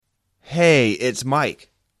Hey, it's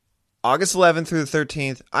Mike. August 11th through the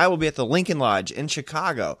 13th, I will be at the Lincoln Lodge in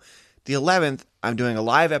Chicago. The 11th, I'm doing a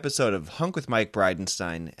live episode of Hunk with Mike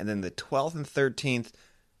Bridenstine, and then the 12th and 13th,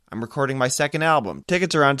 I'm recording my second album.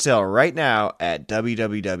 Tickets are on sale right now at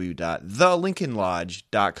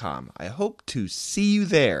www.thelincolnlodge.com. I hope to see you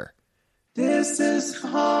there. This is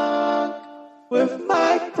Hunk with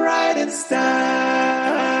Mike Bridenstine.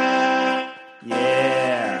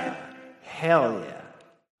 Yeah. Hell yeah.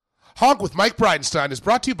 Honk with Mike Bridenstine is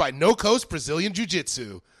brought to you by No Coast Brazilian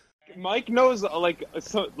Jiu-Jitsu. Mike knows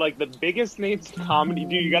the biggest names in comedy.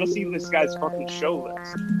 Dude, you gotta see this guy's fucking show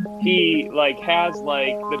list. He has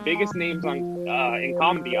the biggest names on in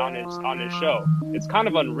comedy on his show. It's kind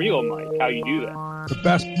of unreal, Mike, how you do that. The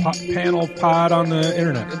best panel pod on the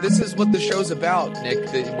internet. This is what the show's about, Nick.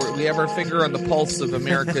 We have our finger on the pulse of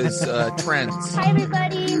America's trends. Hi,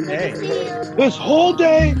 everybody. Good to see you. This whole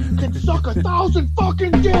day can suck 1,000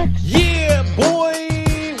 fucking dicks. Yeah, boy.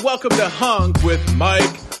 Welcome to Hunk with Mike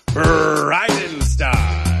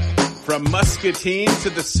Bridenstine. From Muscatine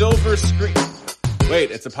to the Silver Screen.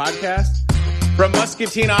 Wait, it's a podcast? From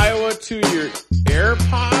Muscatine, Iowa to your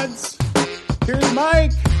AirPods? Here's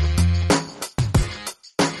Mike.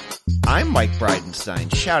 I'm Mike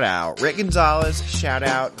Bridenstine. Shout out Rick Gonzalez. Shout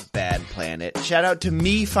out Bad Planet. Shout out to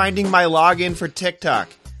me finding my login for TikTok.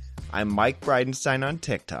 I'm Mike Bridenstine on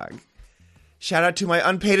TikTok. Shout out to my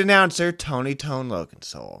unpaid announcer, Tony Tone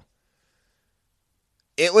Lokensoul.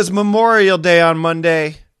 It was Memorial Day on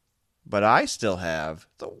Monday, but I still have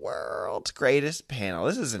the world's greatest panel.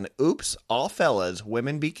 This is an Oops, All Fellas,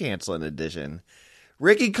 Women Be Canceling edition.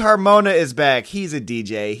 Ricky Carmona is back. He's a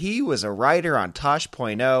DJ. He was a writer on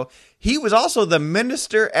Tosh.0. He was also the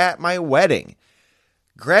minister at my wedding.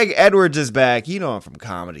 Greg Edwards is back. You know him from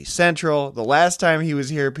Comedy Central. The last time he was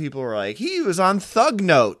here, people were like, he was on Thug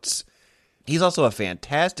Notes. He's also a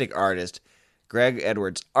fantastic artist.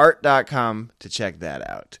 GregEdwardsArt.com to check that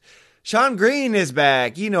out. Sean Green is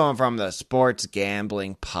back. You know him from the Sports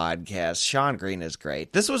Gambling Podcast. Sean Green is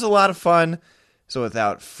great. This was a lot of fun. So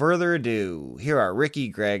without further ado, here are Ricky,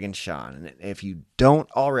 Greg, and Sean. And if you don't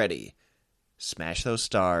already, smash those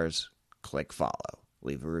stars, click follow,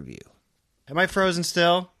 leave a review. Am I frozen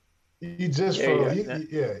still? You just froze.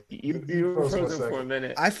 You were frozen for a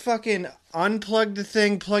minute. I fucking unplugged the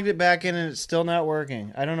thing, plugged it back in, and it's still not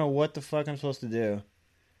working. I don't know what the fuck I'm supposed to do.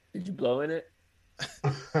 Did you blow in it?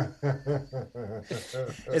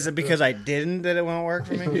 Is it because I didn't that it won't work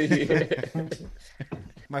for me?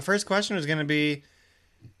 My first question was going to be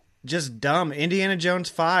just dumb. Indiana Jones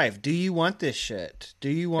 5. Do you want this shit? Do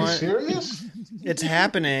you want... Are you serious? It's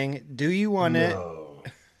happening. Do you want No.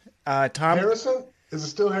 it? Tom... Harrison? Is it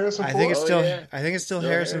still Harrison Ford? I think it's still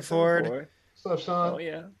Harrison Ford. What's up, Sean? Oh,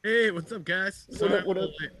 yeah. Hey, what's up, guys? What up?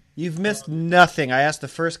 You've missed nothing. I asked the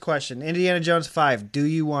first question. Indiana Jones 5. Do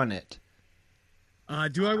you want it?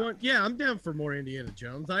 Do I want? Yeah, I'm down for more Indiana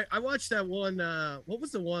Jones. I watched that one. What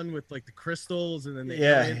was the one with the crystals and then the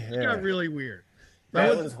aliens? It got really weird.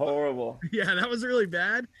 That was horrible. Yeah, that was really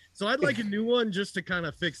bad. So I'd like a new one just to kind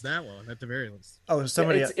of fix that one at the very least. Oh,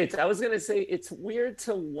 somebody. I was gonna say it's weird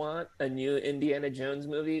to want a new Indiana Jones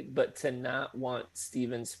movie, but to not want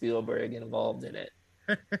Steven Spielberg involved in it.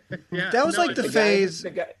 Yeah, that was the phase.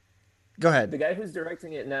 Go ahead. The guy who's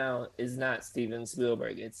directing it now is not Steven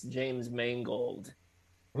Spielberg. It's James Mangold.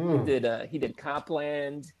 He did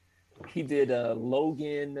Copland. He did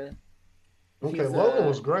Logan. Okay, Logan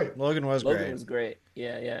was great. Logan was great.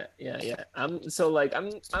 Yeah. I'm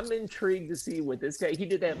intrigued to see what this guy. He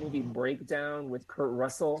did that movie Breakdown with Kurt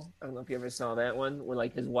Russell. I don't know if you ever saw that one, where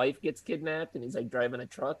his wife gets kidnapped and he's driving a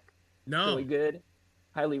truck. No, really good.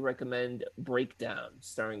 Highly recommend Breakdown,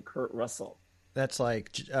 starring Kurt Russell. That's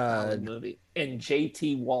movie and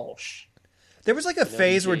J.T. Walsh. There was a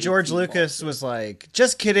phase where George Lucas was like,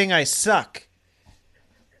 "Just kidding, I suck."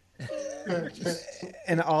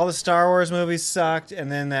 And all the Star Wars movies sucked,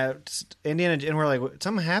 and then that Indiana, and we're like,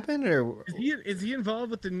 something happened, or is he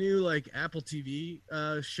involved with the new Apple TV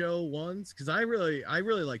show ones? Because I really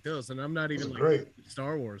like those, and I'm not even the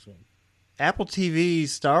Star Wars one. Apple TV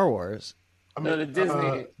Star Wars. The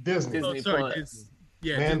Disney. Disney. Oh, sorry,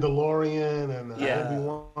 Mandalorian and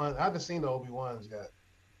Obi-Wan. I haven't seen the Obi-Wans yet.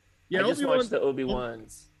 Yeah, I just watched the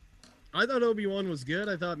Obi-Wans. I thought Obi-Wan was good.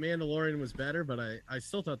 I thought Mandalorian was better, but I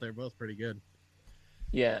still thought they were both pretty good.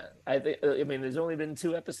 Yeah, I mean, there's only been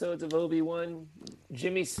 2 episodes of Obi-Wan.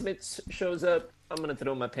 Jimmy Smith shows up. I'm gonna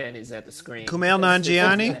throw my panties at the screen. Kumail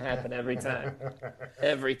Nanjiani. It's gonna happen every time.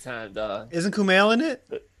 Every time, dog. Isn't Kumail in it?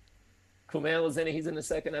 Kumail was in it. He's in the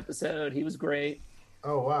 2nd episode. He was great.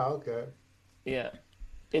 Oh wow, okay. Yeah,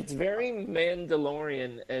 it's very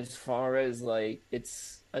Mandalorian as far as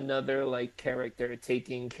it's another like character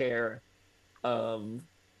taking care of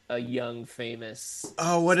a young famous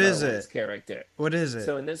what Star is Wars it? character. What is it?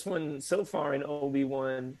 So in this one, so far in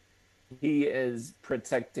Obi-Wan, he is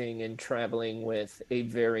protecting and traveling with a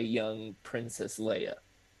very young Princess Leia.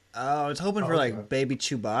 Oh, I was hoping for like baby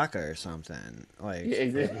Chewbacca or something. Like,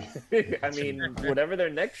 I mean, whatever their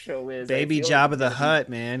next show is. baby Jabba the Hutt,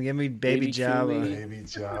 man. Give me baby Jabba. Baby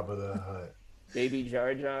Jabba the Hutt. Baby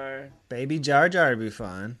Jar Jar. Baby Jar Jar would be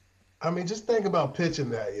fun. I mean, just think about pitching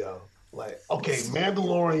that, yo. Like, okay,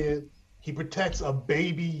 Mandalorian, he protects a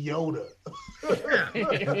baby Yoda.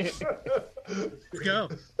 Let's go.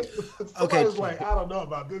 Okay. Somebody's like, I don't know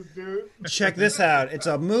about this dude. Check this out. It's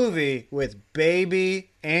a movie with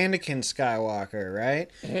baby Anakin Skywalker,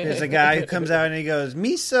 right? There's a guy who comes out and he goes,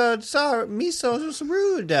 Miso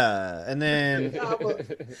Saruda. And then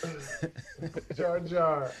Jar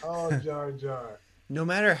Jar. Oh, Jar Jar. no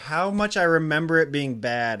matter how much I remember it being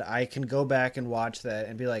bad, I can go back and watch that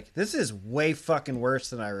and be like, this is way fucking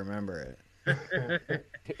worse than I remember it.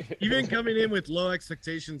 Even coming in with low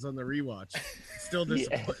expectations on the rewatch, still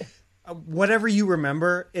disappointed. Whatever you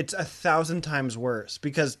remember, it's 1,000 times worse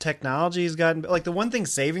because technology has gotten like the one thing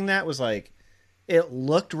saving that was like it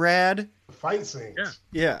looked rad. Fight scenes.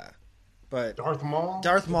 Yeah. But Darth Maul.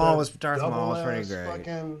 Darth Maul was pretty great.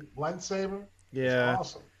 Fucking lightsaber. Yeah.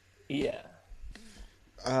 Awesome. Yeah.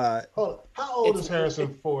 Hold on. How old is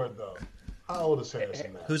Harrison Ford though? How old is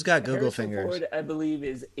Harrison now? Who's got Google Harrison fingers? Ford, I believe,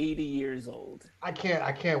 is 80 years old. I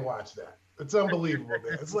can't watch that. It's unbelievable,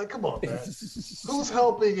 man. It's like, come on, man. Who's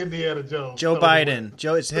helping Indiana Jones? Joe Biden.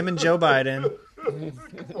 It's him and Joe Biden.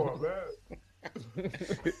 Come on, man.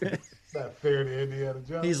 It's not fair to Indiana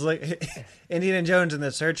Jones. He's like Indiana Jones in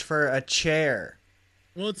the search for a chair.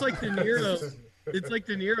 Well, it's like De Niro. It's like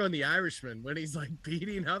De Niro in The Irishman when he's like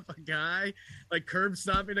beating up a guy, like curb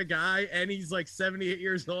stomping a guy, and he's like 78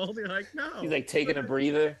 years old. You're like, no. He's like taking a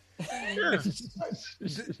breather. Yeah.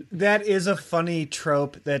 That is a funny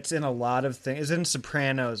trope that's in a lot of things. It's in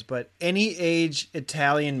Sopranos, but any age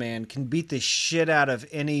Italian man can beat the shit out of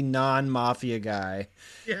any non-mafia guy.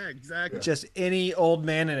 Yeah, exactly. Just any old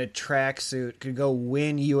man in a tracksuit could go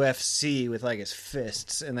win UFC with like his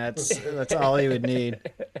fists, and that's all he would need.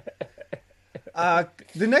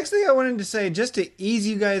 The next thing I wanted to say, just to ease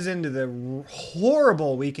you guys into the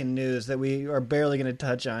horrible weekend news that we are barely going to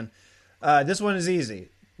touch on, this one is easy.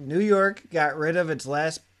 New York got rid of its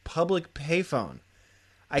last public payphone.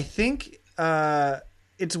 I think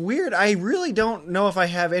it's weird. I really don't know if I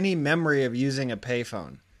have any memory of using a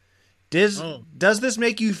payphone. Does this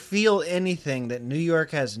make you feel anything that New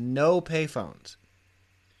York has no payphones?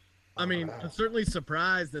 I mean, I'm certainly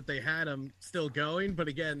surprised that they had them still going, but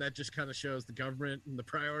again, that just kind of shows the government and the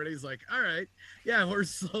priorities. Like, all right, yeah, we're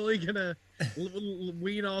slowly gonna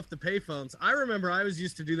wean off the payphones. I remember I was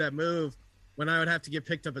used to do that move when I would have to get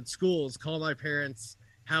picked up at schools, call my parents'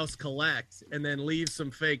 house collect, and then leave some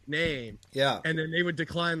fake name. Yeah, and then they would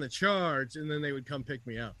decline the charge, and then they would come pick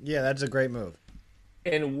me up. Yeah, that's a great move.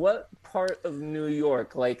 And what part of New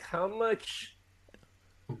York? Like, how much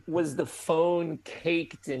was the phone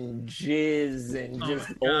caked in jizz and just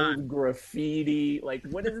old graffiti? Like,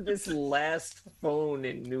 what is this last phone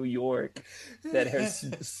in New York that has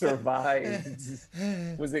survived?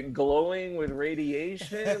 Was it glowing with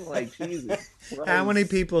radiation? Like, Jesus Christ. How many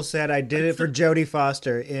people said I did it for Jodie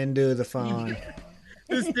Foster into the phone?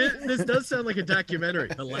 This does sound like a documentary,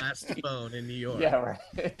 The Last Phone in New York. Yeah, right.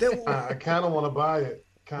 I kind of want to buy it.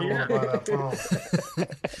 Kind of want to buy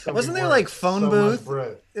that phone. Wasn't there like Phone Booth?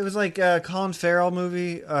 It was like a Colin Farrell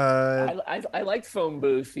movie. I liked Phone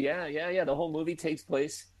Booth. Yeah. The whole movie takes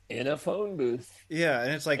place in a phone booth. Yeah,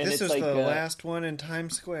 and it's like, this is like, the last one in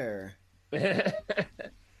Times Square.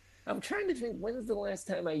 I'm trying to think, when's the last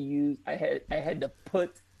time I had to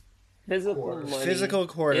put physical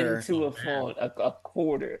quarter into a phone, a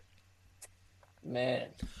quarter. Man,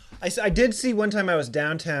 I did see one time I was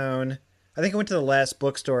downtown. I think I went to the last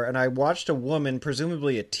bookstore and I watched a woman,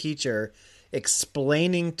 presumably a teacher,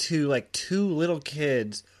 explaining to like two little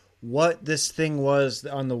kids what this thing was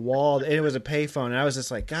on the wall. And it was a payphone. And I was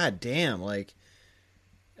just like, God damn, like,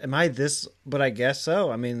 am I this? But I guess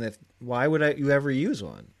so. I mean, why would you ever use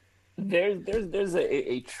one? There's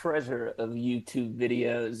a treasure of YouTube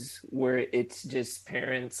videos where it's just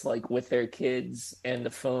parents like with their kids and the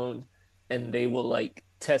phone, and they will like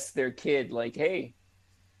test their kid, like, hey,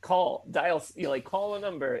 call a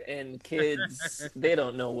number, and kids they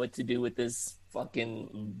don't know what to do with this fucking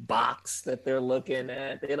box that they're looking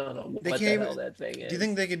at. They don't know what the hell that thing is. Do you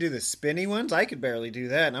think they could do the spinny ones? I could barely do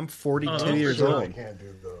that, and I'm 42 years old. I can't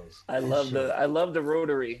do those. I love the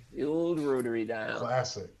rotary, the old rotary dial.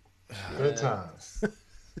 Classic. Good times.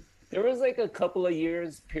 There was like a couple of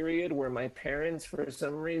years period where my parents, for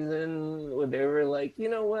some reason, they were like, you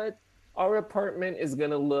know what? Our apartment is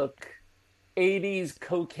going to look 80s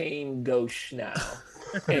cocaine gauche now.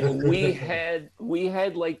 And we had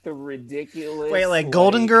like the ridiculous. Wait, like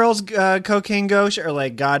Golden Girls cocaine gauche or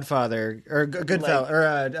like Godfather or Goodfellas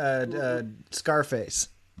or Scarface?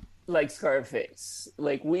 Like Scarface.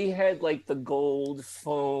 Like we had like the gold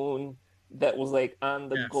phone that was like on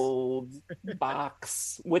the gold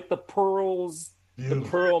box with the pearls, the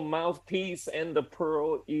pearl mouthpiece and the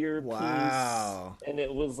pearl earpiece. Wow. And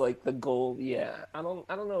it was like the gold. Yeah. I don't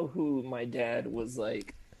know who my dad was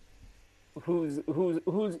like.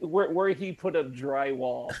 Where he put up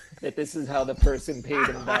drywall that this is how the person paid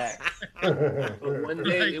him back. But one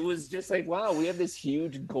day it was just like, wow, we have this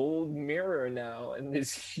huge gold mirror now and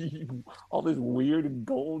all this weird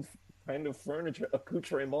gold kind of furniture,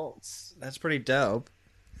 accoutrements. That's pretty dope.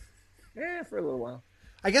 Yeah, for a little while.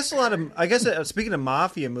 I guess speaking of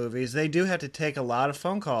mafia movies, they do have to take a lot of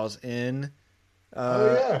phone calls in. You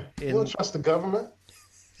don't trust the government.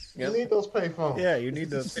 You need those pay phones. Yeah, you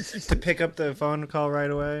need to pick up the phone call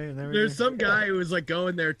right away. And everything. There's some guy who was like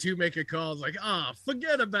going there to make a call. It's like,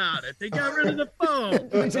 forget about it. They got rid of the phone.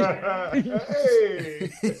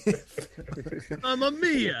 Hey, Mamma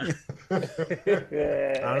mia.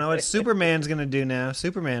 I don't know what Superman's gonna do now.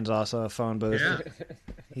 Superman's also a phone booth. Yeah.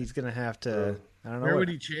 He's gonna have to. I don't know. Where would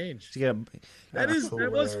he change? That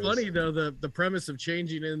was funny though. The premise of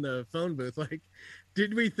changing in the phone booth, like.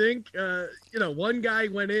 Did we think, one guy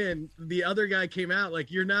went in, the other guy came out, like,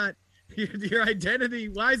 you're not, your identity,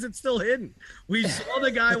 why is it still hidden? We saw the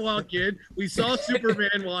guy walk in, we saw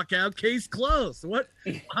Superman walk out, case closed. What?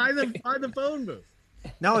 Why the phone booth?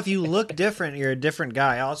 No, if you look different, you're a different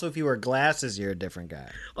guy. Also, if you wear glasses, you're a different guy.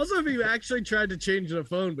 Also, if you actually tried to change the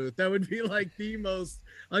phone booth, that would be like the most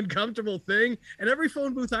uncomfortable thing. And every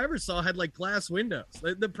phone booth I ever saw had like glass windows.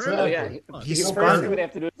 The first thing we'd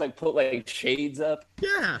have to do is like put like shades up.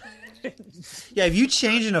 Yeah. Yeah, if you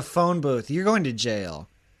change in a phone booth, you're going to jail.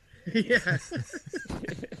 Yeah.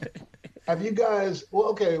 Have you guys? Well,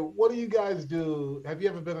 okay. What do you guys do? Have you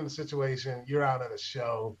ever been in a situation you're out at a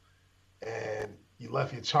show and you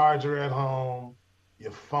left your charger at home,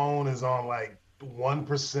 your phone is on like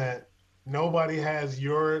 1%, nobody has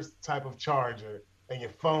your type of charger, and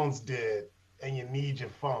your phone's dead, and you need your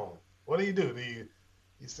phone? What do?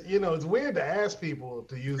 It's weird to ask people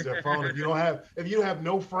to use their phone if you have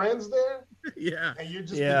no friends there. Yeah. And you're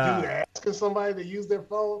just the dude asking somebody to use their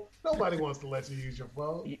phone. Nobody wants to let you use your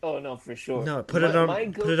phone. Oh no, for sure. No, put it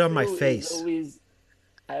on my face.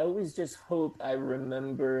 I always just hope I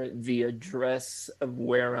remember the address of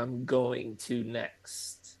where I'm going to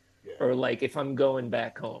next. Yeah. Or like if I'm going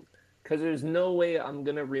back home. Because there's no way I'm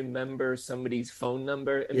going to remember somebody's phone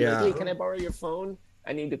number. And be like, hey, can I borrow your phone?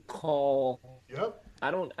 I need to call. Yep.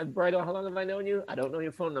 Brido, how long have I known you? I don't know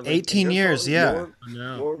your phone number. 18 years, You're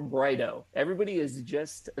Brido. Everybody is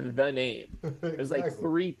just the name. There's like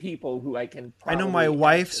 3 people who I can I know my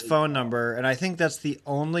wife's phone number, and I think that's the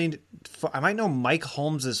only... I might know Mike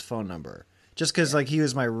Holmes's phone number, just because like he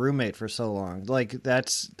was my roommate for so long. Like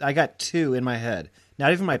I got 2 in my head.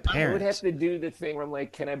 Not even my parents. I would have to do the thing where I'm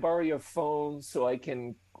like, can I borrow your phone so I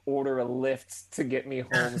can order a Lyft to get me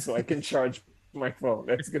home so I can charge my phone?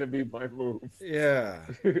 That's gonna be my move. Yeah.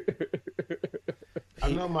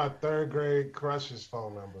 I know my 3rd grade crush's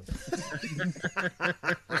phone number.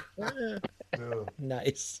 Dude.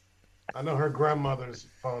 Nice. I know her grandmother's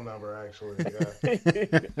phone number, actually.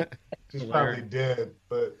 Yeah. She's probably dead,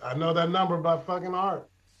 but I know that number by fucking heart.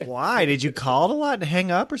 Why? Did you call a lot and hang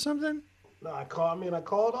up or something? No, I called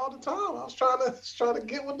all the time. I was trying to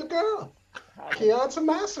get with the girl. Keonta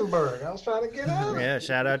Massenberg. I was trying to get out. Yeah,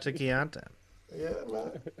 shout out to Keonta. Yeah,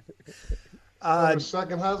 man. Her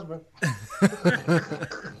second husband.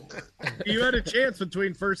 You had a chance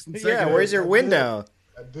between first and second. Yeah, where's your window?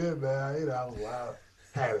 I did, man. I was loud.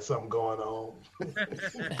 Had something going on.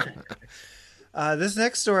 This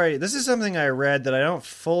next story, this is something I read that I don't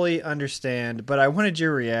fully understand, but I wanted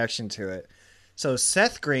your reaction to it. So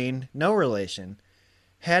Seth Green, no relation,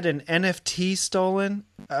 had an NFT stolen.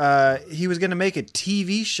 He was going to make a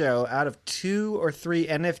TV show out of 2 or 3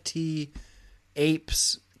 NFT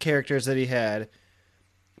apes characters that he had.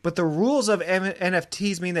 But the rules of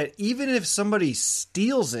NFTs mean that even if somebody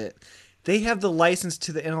steals it, they have the license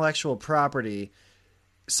to the intellectual property.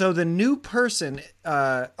 So the new person,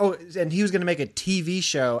 and he was going to make a TV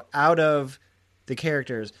show out of the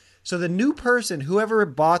characters. So the new person, whoever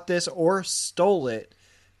bought this or stole it,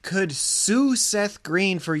 could sue Seth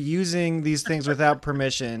Green for using these things without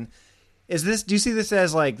permission. Do you see this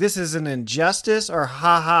as like, this is an injustice, or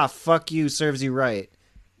haha, fuck you, serves you right?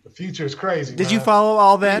 The future is crazy. Did man. you follow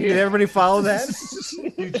all that? Did everybody follow that?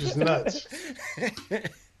 Future's nuts.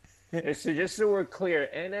 So just so we're clear,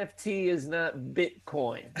 NFT is not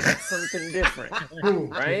Bitcoin. That's something different,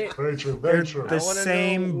 right? Very true. Very true. The I wanna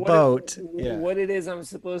same know boat. What it is I'm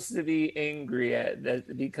supposed to be angry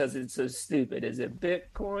at because it's so stupid. Is it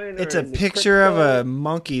Bitcoin? Or It's a is it picture of crypto? a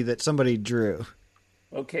monkey that somebody drew.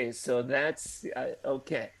 Okay, so that's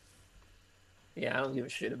okay. Yeah, I don't give a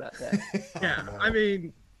shit about that. Yeah, I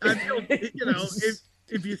mean, I feel,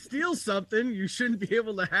 if you steal something, you shouldn't be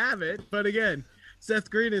able to have it. But again, Seth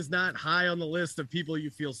Green is not high on the list of people you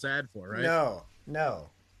feel sad for, right? No.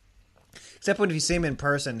 Except when you see him in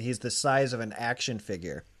person, he's the size of an action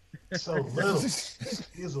figure. So little.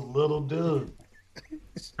 He's a little dude.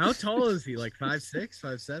 How tall is he? Like 5'6",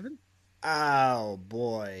 5'7"? Oh,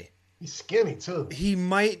 boy. He's skinny, too. He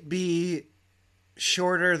might be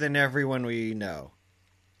shorter than everyone we know.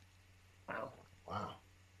 Wow.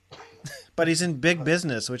 But he's in Big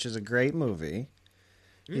Business, which is a great movie.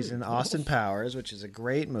 He's in Austin Powers, which is a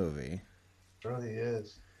great movie. Really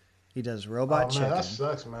is. He does Robot Chicken. That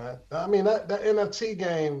sucks, man. I mean, that NFT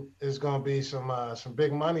game is going to be some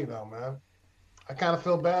big money, though, man. I kind of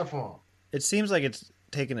feel bad for him. It seems like it's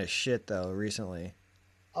taken a shit, though, recently.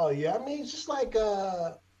 Oh, yeah. I mean, just like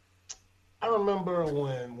I remember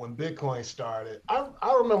when Bitcoin started. I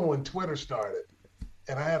remember when Twitter started.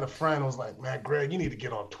 And I had a friend who was like, man, Greg, you need to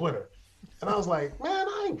get on Twitter. And I was like, man,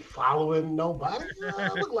 I ain't following nobody. I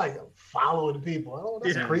look like I'm following people. Oh,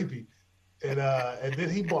 that's creepy. And then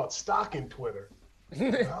he bought stock in Twitter.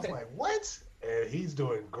 And I was like, what? And he's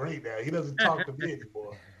doing great now. He doesn't talk to me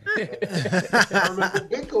anymore. I remember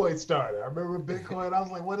Bitcoin started. I was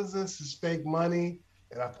like, what is this? It's fake money.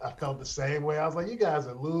 And I felt the same way. I was like, you guys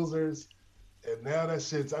are losers. And now that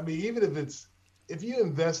shit's, I mean, even if you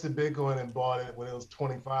invested Bitcoin and bought it when it was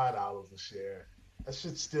 $25 a share, that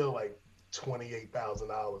shit's still like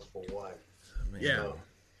 $28,000 for one. Yeah.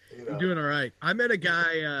 You're doing all right. I met a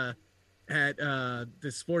guy at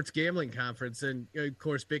the sports gambling conference, and of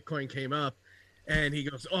course Bitcoin came up, and he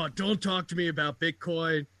goes, oh, don't talk to me about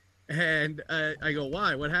Bitcoin. And I go,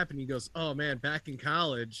 why? What happened? He goes, oh man, back in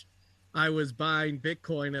college, I was buying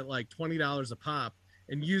Bitcoin at like $20 a pop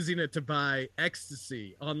and using it to buy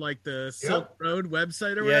ecstasy on like the Silk Road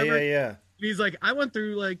website or whatever. Yeah. And he's like, I went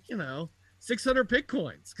through like, 600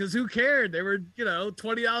 Bitcoins because who cared? They were,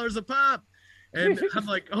 $20 a pop. And I'm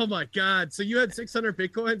like, oh my God. So you had 600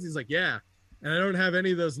 Bitcoins? He's like, yeah. And I don't have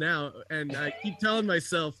any of those now. And I keep telling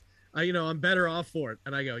myself, I'm better off for it.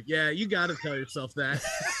 And I go, yeah, you got to tell yourself that.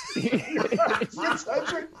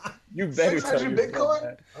 600? You better 600 tell Bitcoin? yourself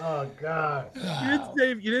that. Oh God.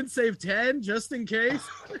 You didn't save 10 just in case?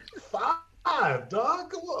 5, dog.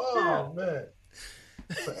 Come on. Oh man.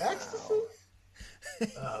 For ecstasy?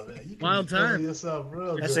 Oh man, you can Wild time. yourself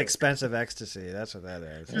real That's good. expensive ecstasy. That's what that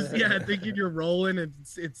is. Just, thinking you're rolling and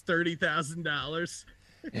it's $30,000.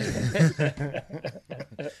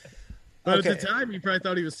 But Okay. at the time, you probably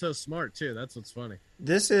thought he was so smart too. That's what's funny.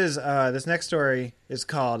 This next story is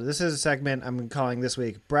called, this is a segment I'm calling this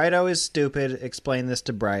week, Brido is stupid, explain this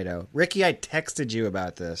to Brido. Ricky, I texted you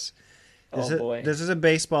about this. Boy. This is a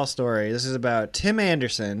baseball story. This is about Tim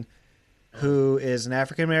Anderson, who is an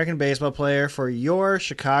African-American baseball player for your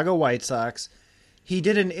Chicago White Sox. He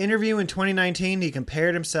did an interview in 2019. He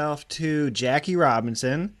compared himself to Jackie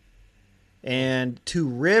Robinson, and to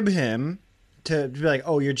rib him, to be like,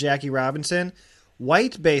 oh, you're Jackie Robinson.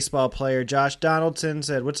 White baseball player Josh Donaldson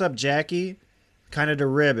said, what's up, Jackie? Kind of to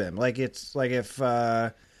rib him. Like it's like if,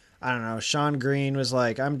 I don't know, Sean Green was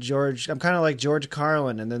like, I'm kind of like George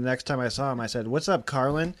Carlin. And then the next time I saw him, I said, what's up,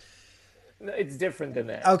 Carlin? No, it's different than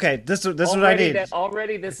that. Okay, this is what I need.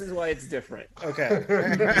 Already, this is why it's different. Okay.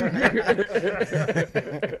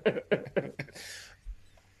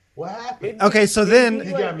 What happened? Okay, so then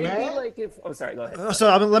He got mad? Sorry, go ahead.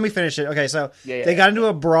 So let me finish it. Okay, so they got into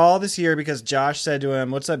a brawl this year because Josh said to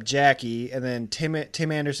him, "What's up, Jackie?" And then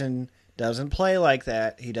Tim Anderson doesn't play like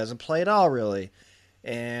that. He doesn't play at all, really.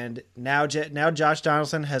 And now Josh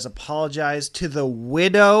Donaldson has apologized to the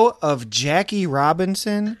widow of Jackie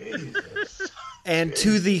Robinson and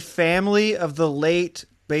to the family of the late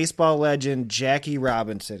baseball legend Jackie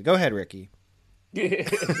Robinson. Go ahead, Ricky.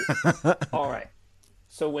 All right.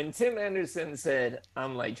 So when Tim Anderson said,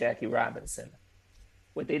 I'm like Jackie Robinson,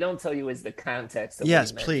 what they don't tell you is the context of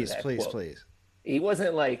Yes, what he meant please, to that please, quote. please. He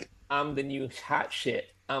wasn't like, I'm the new hot shit.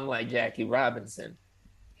 I'm like Jackie Robinson.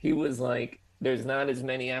 He was like, there's not as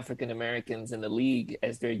many African Americans in the league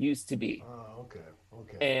as there used to be. Oh,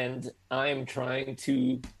 okay. And I'm trying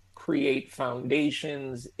to create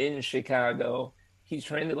foundations in Chicago. he's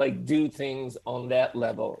trying to like do things on that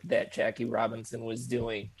level that Jackie Robinson was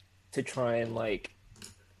doing to try and like,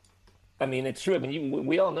 I mean, it's true. I mean,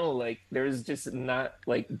 we all know like there's just not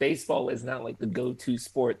like baseball is not like the go-to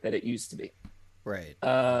sport that it used to be. Right.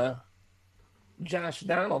 Josh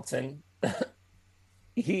Donaldson,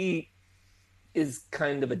 he is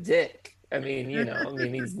kind of a dick. I mean, you know, I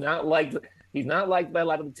mean, he's not liked by a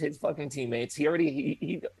lot of his fucking teammates.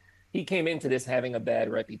 He came into this having a bad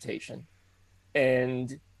reputation,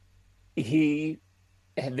 and they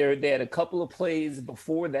had a couple of plays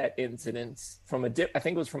before that incident from I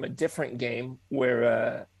think it was from a different game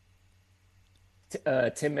where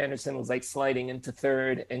Tim Anderson was like sliding into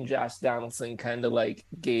third, and Josh Donaldson kind of like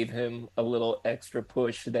gave him a little extra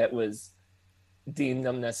push that was deemed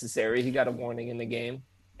unnecessary. He got a warning in the game,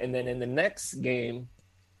 and then in the next game,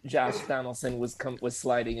 Josh Donaldson was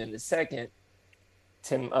sliding into second.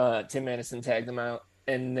 Tim Anderson tagged him out,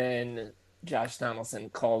 and then Josh Donaldson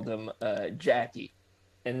called him Jackie.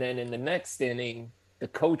 And then in the next inning, the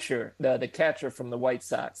catcher from the White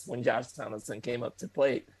Sox, when Josh Donaldson came up to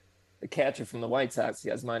plate, the catcher from the White Sox,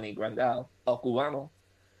 Yasmani Grandal, El Cubano,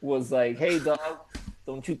 was like, "Hey, dog,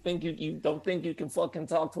 don't you think you don't think you can fucking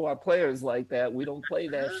talk to our players like that? We don't play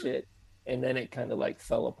that shit." And then it kind of like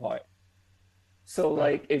fell apart. So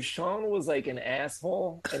like if Sean was like an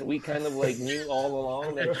asshole and we kind of like knew all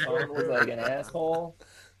along that Sean was like an asshole,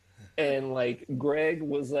 and like Greg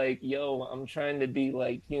was like, "Yo, I'm trying to be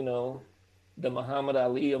like, you know, the Muhammad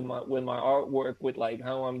Ali of my artwork with like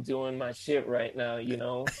how I'm doing my shit right now, you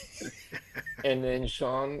know." And then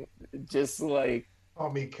Sean just like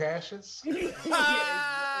call me Cassius.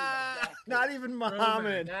 Not even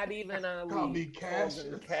Muhammad. Not even Ali. Call me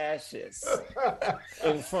Cassius. Cassius.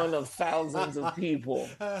 In front of thousands of people.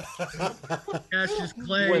 Cassius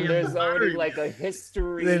Clay. When there's already like a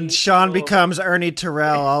history. Then Sean becomes Ernie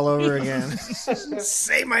Terrell all over again.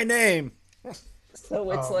 Say my name.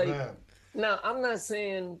 So it's man. Now I'm not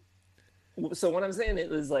saying. So what I'm saying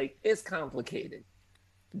is like it's complicated.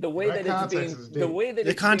 The way that it's being, the way that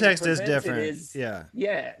the it's context being is different. Is,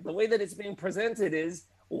 yeah. The way that it's being presented is,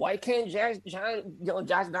 why can't Josh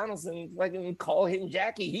Donaldson like call him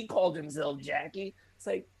Jackie? He called himself Jackie. It's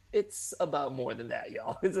like it's about more than that,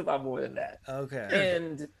 y'all. It's about more than that. Okay.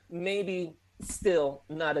 And maybe still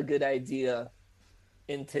not a good idea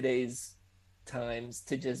in today's times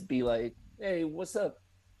to just be like, "Hey, what's up,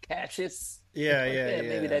 Cassius?" Yeah.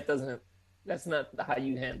 Maybe that's not how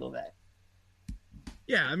you handle that.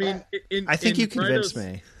 Yeah, I mean, I think you convinced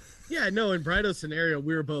me. Yeah, no, in Brido's scenario,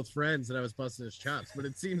 we were both friends and I was busting his chops. But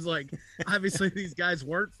it seems like obviously these guys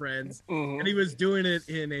weren't friends, and he was doing it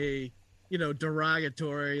in a, you know,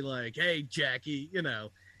 derogatory, like, "Hey, Jackie," you know.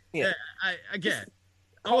 Yeah, I get it.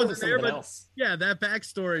 I wasn't there, but yeah, that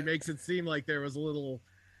backstory makes it seem like there was a little.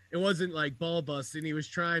 It wasn't like ball busting. He was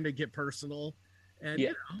trying to get personal, and you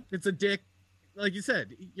know, it's a dick, like you said.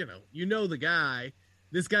 You know the guy.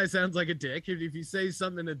 This guy sounds like a dick. If you say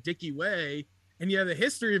something in a dicky way and you have a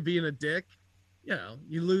history of being a dick, you know,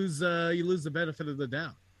 you lose the benefit of the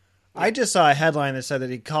doubt. I just saw a headline that said that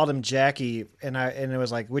he called him Jackie, and it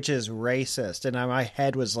was like, which is racist, and my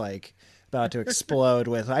head was like about to explode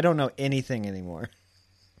with, I don't know anything anymore.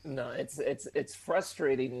 No, it's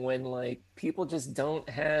frustrating when like people just don't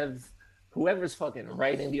have, whoever's fucking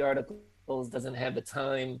writing the articles doesn't have the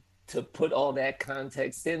time to put all that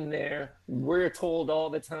context in there. We're told all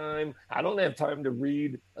the time, I don't have time to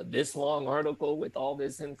read this long article with all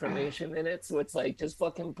this information in it. So it's like, just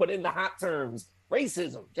fucking put in the hot terms.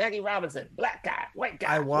 Racism, Jackie Robinson, black guy, white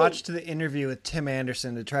guy. I watched the interview with Tim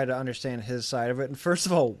Anderson to try to understand his side of it. And first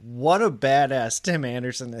of all, what a badass Tim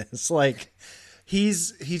Anderson is. Like,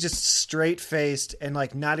 he's just straight faced and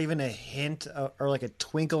like not even a hint or like a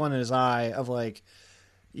twinkle in his eye of like,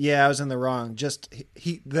 yeah, I was in the wrong. Just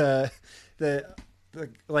the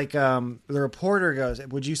reporter goes,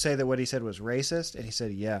 "Would you say that what he said was racist?" And he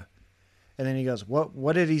said, "Yeah." And then he goes,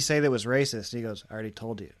 "What did he say that was racist?" And he goes, "I already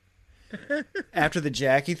told you." After the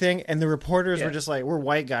Jackie thing, and the reporters were just like, we're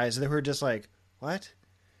white guys. They were just like, "What?"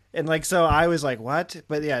 And like, so I was like, "What?"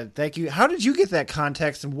 But yeah, thank you. How did you get that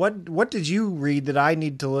context? And what did you read that I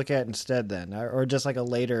need to look at instead then, or just like a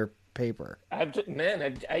later paper? I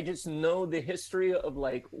just know the history of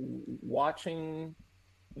like watching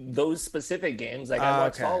those specific games. Like I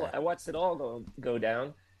watched it all go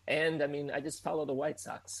down, and I mean I just follow the White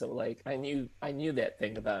Sox, so like I knew that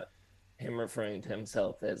thing about him referring to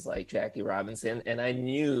himself as like Jackie Robinson, and I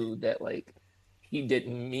knew that like he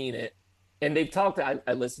didn't mean it. And they've talked.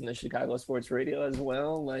 I listened to Chicago sports radio as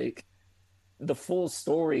well. Like the full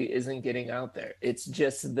story isn't getting out there. It's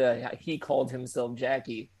just he called himself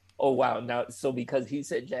Jackie Oh wow! Now, so because he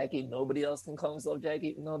said Jackie, nobody else can call himself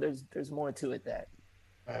Jackie. No, there's more to it. That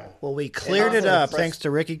Well, we cleared it also up thanks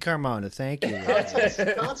to Ricky Carmona. Thank you.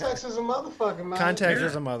 Context is a motherfucker, man. Context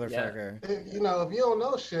is a motherfucker. If you don't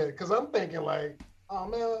know shit, because I'm thinking like, oh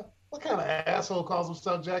man, what kind of asshole calls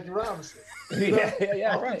himself Jackie Robinson?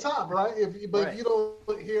 Yeah, Off right. the top, right? But you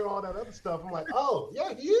don't hear all that other stuff. I'm like, oh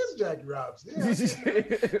yeah, he is Jackie Robinson. Yeah,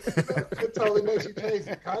 it totally makes you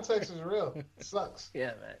crazy. Context is real. It sucks.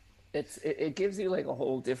 Yeah, man. It gives you like a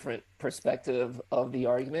whole different perspective of the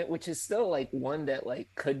argument, which is still like one that like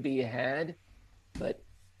could be had, but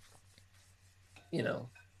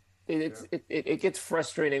it gets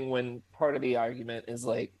frustrating when part of the argument is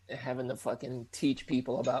like having to fucking teach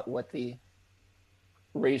people about what the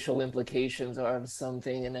racial implications are of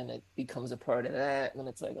something, and then it becomes a part of that, and then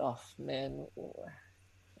it's like, oh man.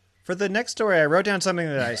 For the next story, I wrote down something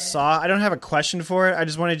that I saw. I don't have a question for it. I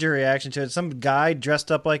just wanted your reaction to it. Some guy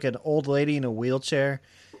dressed up like an old lady in a wheelchair,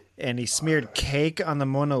 and he smeared cake on the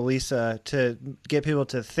Mona Lisa to get people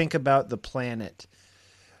to think about the planet.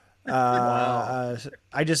 Wow.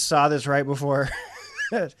 I just saw this right before.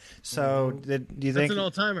 So, do you think That's an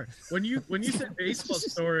all-timer? When you said baseball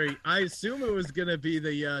story, I assume it was gonna be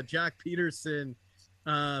the Jack Peterson.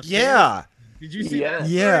 Yeah. Did you see that?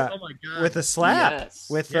 Yeah. Oh my god. With a slap. Yes.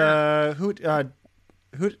 With who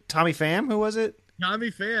Tommy Pham? Who was it?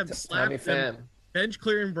 Tommy Pham Tommy slapped him. Pham. Bench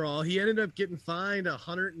clearing brawl. He ended up getting fined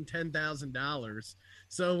 $110,000.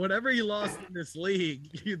 So whatever he lost in this league,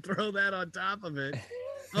 you throw that on top of it.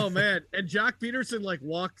 Oh man! And Jock Peterson like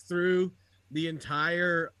walked through the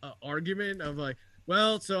entire argument of like,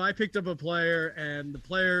 well, so I picked up a player and the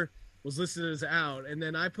player was listed as out, and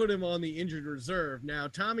then I put him on the injured reserve. Now,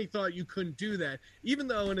 Tommy thought you couldn't do that, even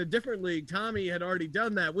though in a different league, Tommy had already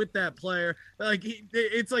done that with that player. Like,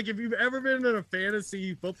 it's like if you've ever been in a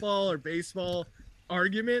fantasy football or baseball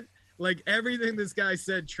argument, like everything this guy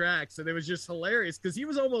said tracks, and it was just hilarious because he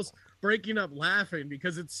was almost breaking up laughing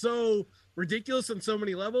because it's so ridiculous on so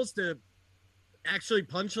many levels to actually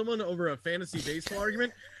punch someone over a fantasy baseball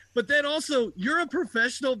argument. But then also, you're a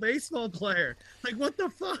professional baseball player. Like, what the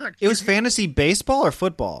fuck? It was fantasy baseball or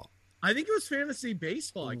football? I think it was fantasy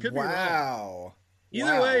baseball. I could be wrong. Wow.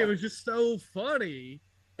 Either way, it was just so funny.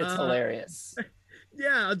 It's hilarious.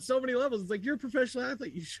 Yeah, on so many levels. It's like, you're a professional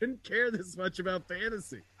athlete. You shouldn't care this much about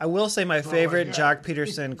fantasy. I will say my favorite Jock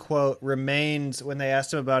Peterson quote remains when they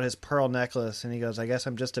asked him about his pearl necklace, and he goes, I guess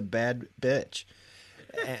I'm just a bad bitch.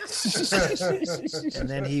 And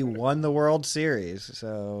then he won the World Series.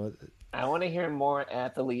 So I want to hear more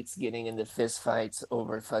athletes getting into fistfights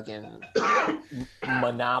over fucking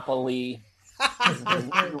Monopoly,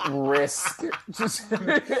 Risk.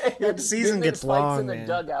 That season gets long, in the man.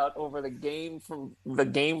 dugout over the game from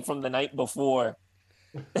the night before.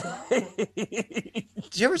 Did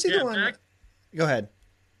you ever see the one? Go ahead.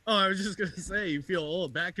 Oh, I was just gonna say, you feel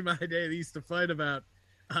old. Back in my day, they used to fight about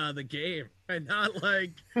the game and not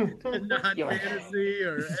like not fantasy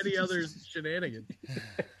or any other shenanigans.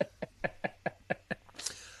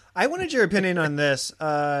 I wanted your opinion on this.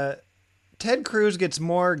 Ted Cruz gets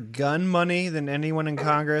more gun money than anyone in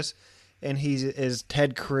Congress, and he is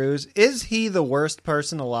Ted Cruz. Is he the worst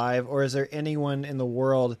person alive, or is there anyone in the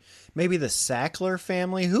world, maybe the Sackler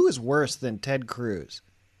family, who is worse than Ted Cruz?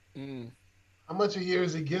 How much a year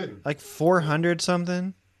is he getting? Like 400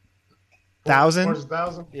 something? 1,000?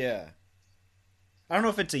 400,000? Yeah. I don't know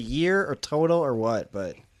if it's a year or total or what,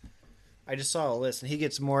 but I just saw a list, and he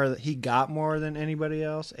got more than anybody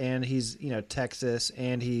else, and he's, Texas,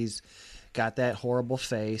 and he's got that horrible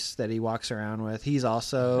face that he walks around with. He's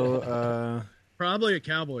also probably a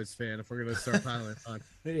Cowboys fan if we're going to start piling on.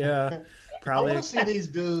 Yeah, probably. I want to see these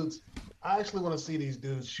dudes. I actually want to see these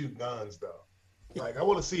dudes shoot guns, though. Like, I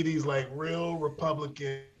want to see these, like, real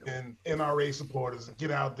Republican and NRA supporters get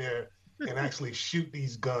out there and actually shoot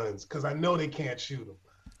these guns, because I know they can't shoot them.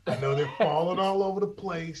 I know they're falling all over the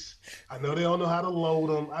place. I know they don't know how to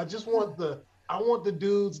load them. I want the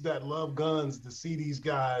dudes that love guns to see these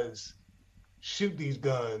guys shoot these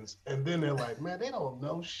guns, and then they're like, man, they don't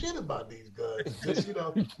know shit about these guns. Just,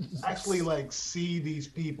 actually like see these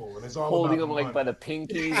people, and it's all holding about them like by the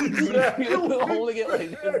pinky, holding it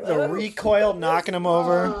like the recoil, knocking them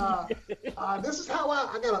over. This is how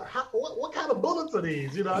I gotta. What kind of bullets are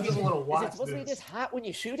these? I just want to watch. Is it supposed to be this hot when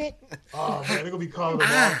you shoot it? Oh man, they're gonna be calling them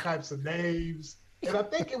all types of names, and I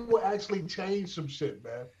think it will actually change some shit,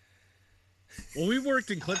 man. Well, we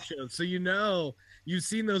worked in clip shows, so you've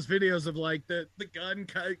seen those videos of like the gun,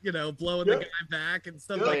 blowing the guy back and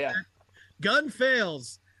stuff like that. Gun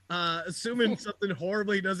fails. assuming something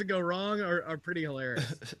horribly doesn't go wrong, are pretty hilarious.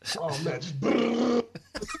 Oh man,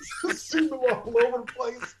 just shoot them all over the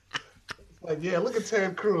place. It's like, yeah, look at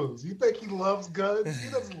Ted Cruz. You think he loves guns? He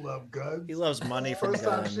doesn't love guns. He loves money from First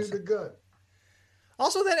time guns. shooting a gun.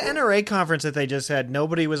 Also, that NRA conference that they just had,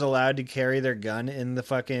 nobody was allowed to carry their gun in the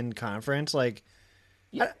fucking conference. Like,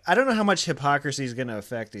 Yeah. I don't know how much hypocrisy is going to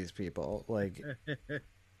affect these people. Like,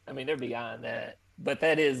 I mean, they're beyond that. But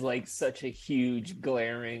that is like such a huge,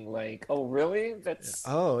 glaring, like, oh, really? That's.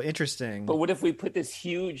 oh, interesting. But what if we put this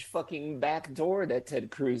huge fucking back door that Ted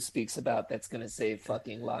Cruz speaks about that's going to save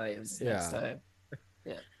fucking lives next time?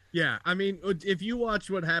 Yeah, I mean, if you watch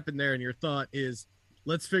what happened there and your thought is,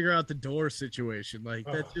 let's figure out the door situation, like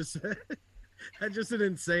that's just an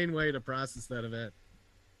insane way to process that event.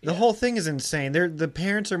 The whole thing is insane. The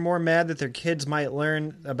parents are more mad that their kids might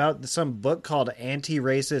learn about some book called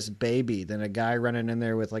Anti-Racist Baby than a guy running in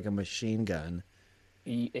there with like a machine gun.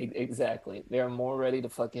 Exactly. They're more ready to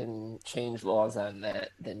fucking change laws on that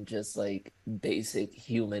than just like basic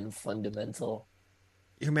human fundamental.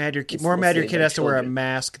 You're mad your This more will mad your save kid our has to wear a children.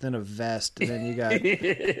 mask than a vest. And then you got.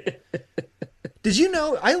 Did you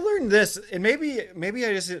know? I learned this, and maybe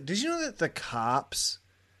I just did. You know that the cops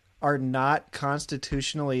are not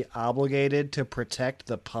constitutionally obligated to protect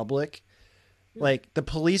the public? Like the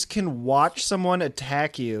police can watch someone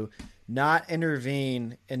attack you, not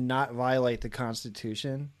intervene, and not violate the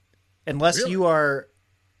Constitution, unless Really? you are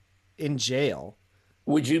in jail.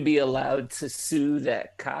 Would you be allowed to sue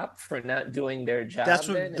that cop for not doing their job? That's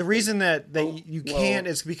then, what if the they- reason that you well- can't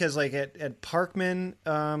is because like at Parkman,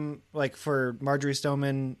 like for Marjorie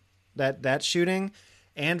Stoneman, that shooting,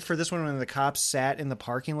 and for this one when the cops sat in the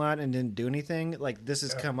parking lot and didn't do anything, like this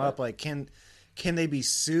has come up. Like can they be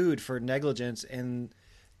sued for negligence? And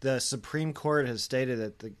the Supreme Court has stated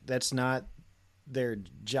that that's not their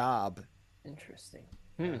job. Interesting.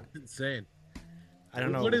 Insane. I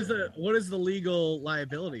don't know. What is the legal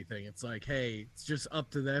liability thing? It's like, hey, it's just up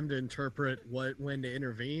to them to interpret when to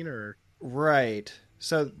intervene, or Right.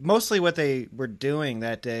 So mostly what they were doing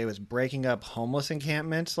that day was breaking up homeless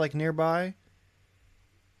encampments like nearby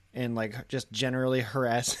and like just generally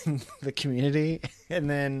harassing the community. And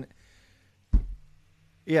then,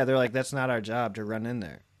 yeah, they're like, that's not our job to run in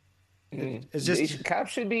there. It's just,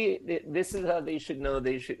 Cops should be. This is how they should know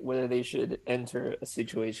whether they should enter a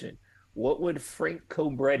situation. What would Frank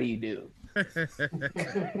Cobretti do?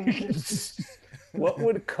 What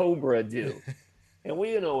would Cobra do? And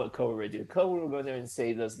we know what Cobra do. Cobra would go there and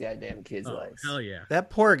save those goddamn kids' lives. hell yeah. that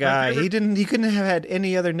poor guy, he couldn't have had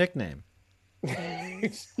any other nickname.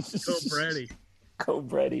 Cobretti.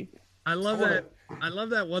 Cobretti. I love that. I love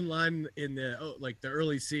that one line in the the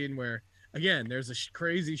early scene where again there's a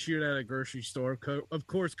crazy shootout at a grocery store. Of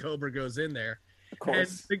course, Cobra goes in there, Of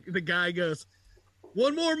course. and the guy goes,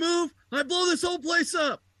 "One more move, I blow this whole place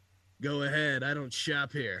up." Go ahead, I don't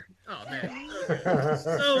shop here. Oh man,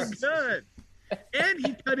 so good. And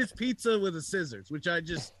he cut his pizza with a scissors, which I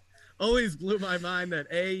just always blew my mind that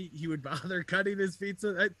he would bother cutting his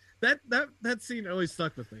pizza. That scene always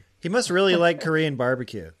stuck with me. He must really like Korean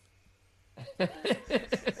barbecue.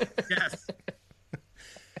 Yes.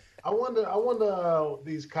 I wonder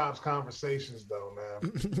these cops' conversations though,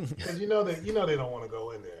 man, because you know they don't want to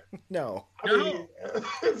go in there. No. I mean,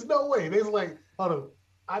 there's no way. They're like, hold on,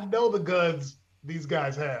 I know the guns these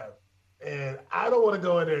guys have, and I don't want to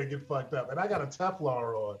go in there and get fucked up. And I got a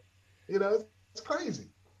Teflon on. You know, it's crazy.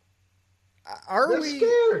 They're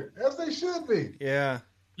scared, as they should be. Yeah.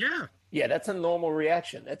 Yeah. Yeah, that's a normal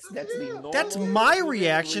reaction. That's the normal. That's my human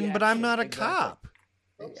reaction, but I'm not a Exactly. cop.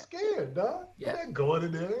 I'm scared, dog. Yeah. I'm not going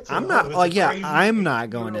in there. I'm not. Oh yeah, I'm not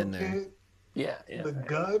going in there. Kid, Yeah. the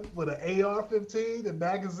gun with an AR-15 and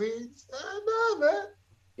magazines. No, man.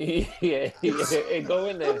 Yeah. Go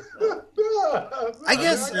in there. I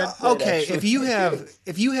guess That's okay. actually-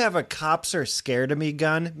 If you have a cops are scared of me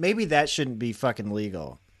gun, maybe that shouldn't be fucking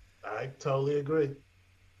legal. I totally agree.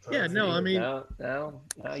 Yeah, no, I mean, now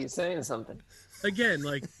you're saying something. again,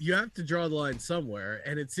 like you have to draw the line somewhere,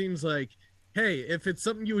 and it seems like, hey, if it's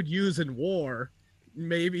something you would use in war,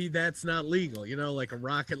 maybe that's not legal. You know, like a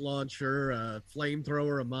rocket launcher, a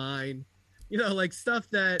flamethrower, a mine. You know, like stuff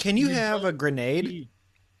that. Can you have a don't grenade need.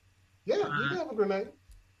 Yeah, you can have a grenade.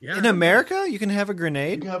 Yeah. in America? You can have a You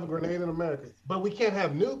grenade. can have a grenade in America, but we can't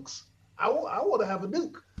have nukes. I want to have a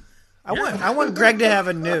nuke. I want Greg to have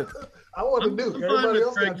a nuke. I want a I'm nuke. fine Everybody with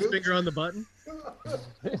else got Greg's nukes. finger on the button.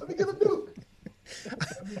 Let me get a nuke.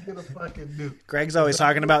 Let me get a fucking nuke. Greg's always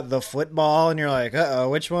talking about the football, and you're like, uh-oh,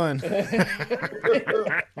 which one?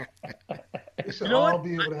 We should You know all what?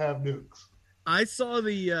 be able to have nukes. I saw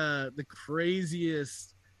the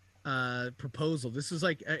craziest proposal. This was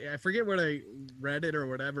like, I forget where I read it or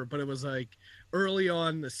whatever, but it was like early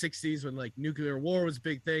on in the 60s when like nuclear war was a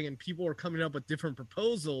big thing and people were coming up with different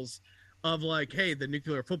proposals of like, hey, the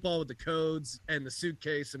nuclear football with the codes and the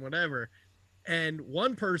suitcase and whatever. And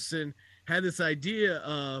one person had this idea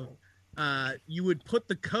of you would put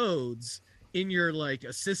the codes in your like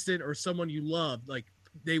assistant or someone you loved, like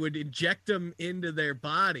they would inject them into their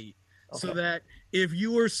body so that if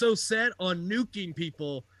you were so set on nuking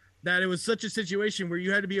people that it was such a situation where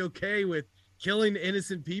you had to be okay with killing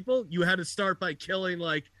innocent people, you had to start by killing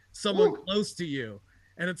like someone close to you.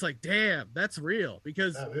 And it's like, damn, that's real.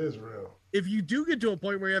 Because that is real. If you do get to a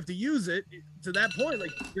point where you have to use it, to that point,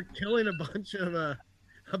 like you're killing a bunch of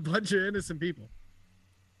innocent people.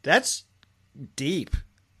 That's deep.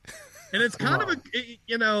 And it's kind of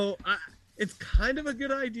it's kind of a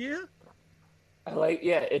good idea.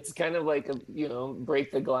 It's kind of like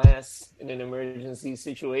break the glass in an emergency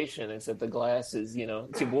situation, except the glass is,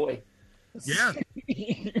 it's your boy. Yeah.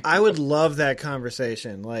 I would love that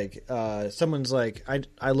conversation. Like, someone's like,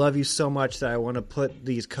 I love you so much that I want to put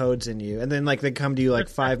these codes in you. And then like they come to you like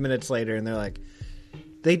 5 minutes later and they're like,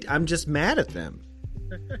 I'm just mad at them.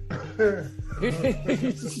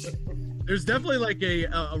 There's definitely like a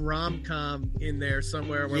rom-com in there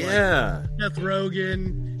somewhere where like Seth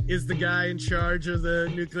Rogen is the guy in charge of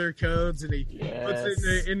the nuclear codes and he puts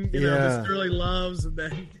it in this girl he loves, and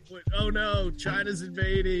then oh no, China's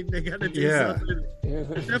invading, they gotta do something.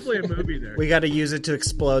 There's definitely a movie there. We gotta use it to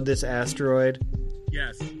explode this asteroid.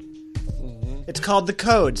 Yes. It's called The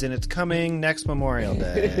Codes and it's coming next Memorial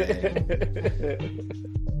Day.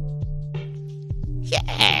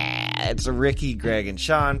 Yeah, it's Ricky, Greg, and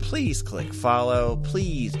Sean. Please click follow.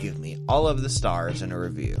 Please give me all of the stars and a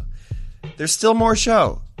review. There's still more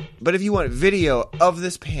show, but if you want video of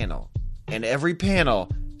this panel and every panel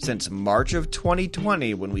since March of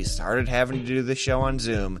 2020 when we started having to do the show on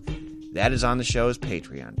Zoom, that is on the show's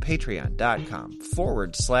Patreon.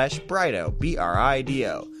 Patreon.com/Brido,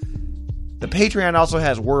 BRIDO. The Patreon also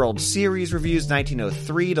has World Series reviews,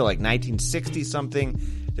 1903 to like 1960 something.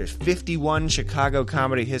 There's 51 Chicago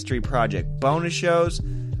Comedy History Project bonus shows.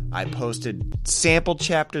 I posted sample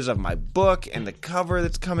chapters of my book and the cover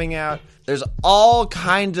that's coming out. There's all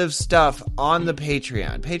kinds of stuff on the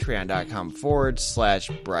Patreon.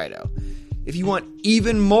 Patreon.com/Brido. If you want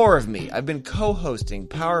even more of me, I've been co-hosting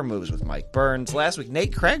Power Moves with Mike Burns. Last week,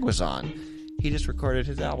 Nate Craig was on. He just recorded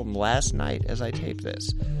his album last night as I tape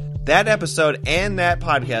this. That episode and that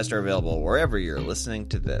podcast are available wherever you're listening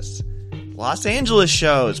to this. Los Angeles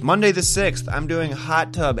shows. Monday the 6th, I'm doing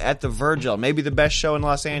Hot Tub at the Virgil, maybe the best show in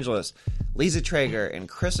Los Angeles. Lisa Traeger and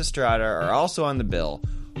Chris Estrada are also on the bill.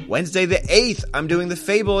 Wednesday the 8th, I'm doing The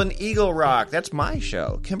Fable in Eagle Rock. That's my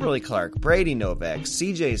show. Kimberly Clark, Brady Novak,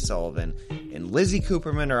 CJ Sullivan, and Lizzie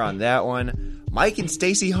Cooperman are on that one. Mike and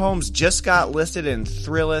Stacey Holmes just got listed in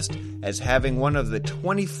Thrillist as having one of the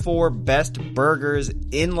 24 best burgers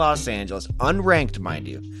in Los Angeles, unranked, mind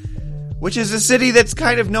you, which is a city that's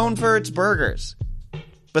kind of known for its burgers.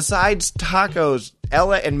 Besides tacos,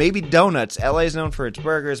 LA, and maybe donuts, LA is known for its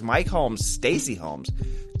burgers. Mike Holmes, Stacey Holmes,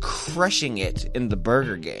 crushing it in the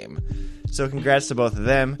burger game. So congrats to both of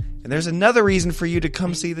them. And there's another reason for you to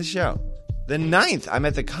come see the show. The 9th, I'm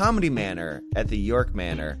at the Comedy Manor at the York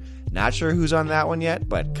Manor. Not sure who's on that one yet,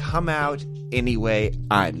 but come out anyway.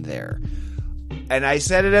 I'm there. And I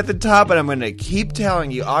said it at the top, but I'm going to keep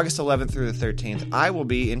telling you, August 11th through the 13th, I will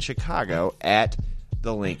be in Chicago at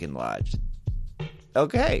the Lincoln Lodge.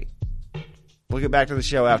 Okay. We'll get back to the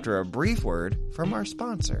show after a brief word from our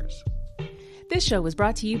sponsors. This show was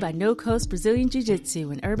brought to you by No Coast Brazilian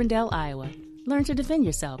Jiu-Jitsu in Urbandale, Iowa. Learn to defend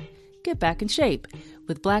yourself. Get back in shape.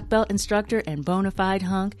 With black belt instructor and bona fide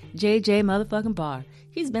hunk, JJ motherfucking Barr.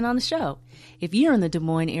 He's been on the show. If you're in the Des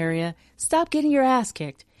Moines area, stop getting your ass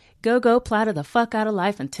kicked. Go platter the fuck out of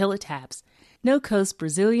life until it taps. No Coast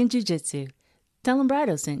Brazilian Jiu-Jitsu. Tell them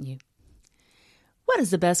Brido sent you. What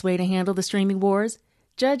is the best way to handle the streaming wars?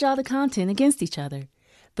 Judge all the content against each other.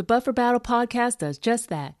 The Buffer Battle podcast does just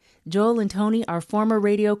that. Joel and Tony are former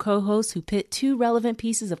radio co-hosts who pit two relevant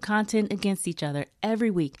pieces of content against each other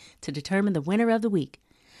every week to determine the winner of the week.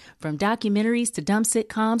 From documentaries to dumb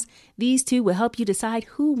sitcoms, these two will help you decide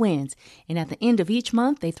who wins. And at the end of each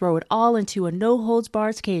month, they throw it all into a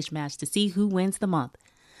no-holds-barred cage match to see who wins the month.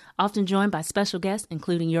 Often joined by special guests,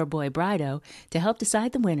 including your boy Brido, to help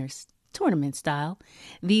decide the winners, tournament style.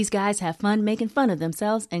 These guys have fun making fun of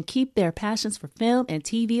themselves and keep their passions for film and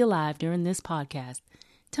TV alive during this podcast.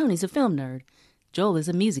 Tony's a film nerd. Joel is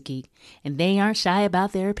a music geek. And they aren't shy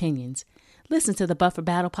about their opinions. Listen to the Buffer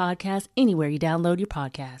Battle podcast anywhere you download your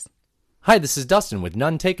podcast. Hi, this is Dustin with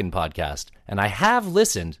None Taken Podcast, and I have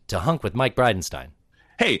listened to Hunk with Mike Bridenstine.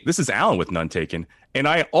 Hey, this is Alan with None Taken, and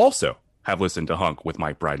I also have listened to Hunk with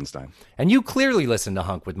Mike Bridenstine. And you clearly listen to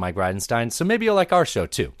Hunk with Mike Bridenstine, so maybe you'll like our show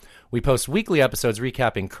too. We post weekly episodes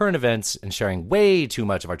recapping current events and sharing way too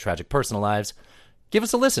much of our tragic personal lives. Give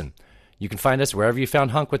us a listen. You can find us wherever you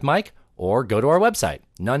found Hunk with Mike, or go to our website,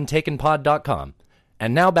 nonetakenpod.com.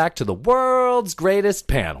 And now back to the world's greatest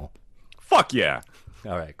panel. Fuck yeah.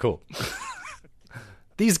 All right, cool.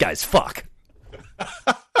 These guys fuck.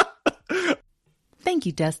 Thank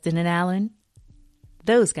you, Dustin and Alan.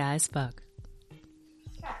 Those guys fuck.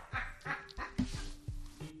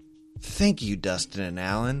 Thank you, Dustin and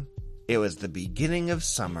Alan. It was the beginning of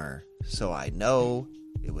summer, so I know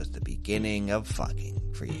it was the beginning of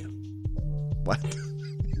fucking for you. What?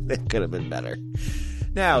 That could have been better.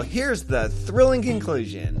 Now, here's the thrilling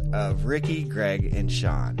conclusion of Ricky, Greg, and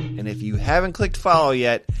Sean. And if you haven't clicked follow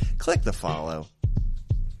yet, click the follow.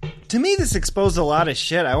 To me, this exposed a lot of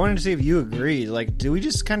shit. I wanted to see if you agreed. Like, do we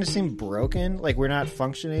just kind of seem broken? Like, we're not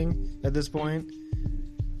functioning at this point?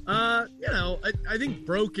 I think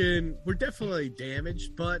broken, we're definitely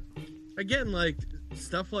damaged. But, again, like,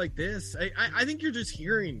 stuff like this, I think you're just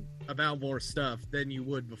hearing about more stuff than you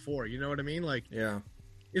would before. You know what I mean? Like, yeah.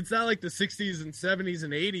 It's not like the 60s and 70s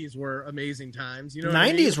and 80s were amazing times. You know,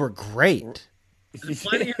 90s were great.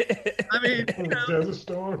 Plenty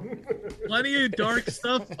of dark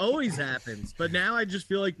stuff always happens, but now I just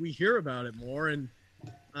feel like we hear about it more, and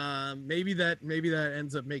maybe that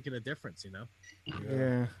ends up making a difference. You know?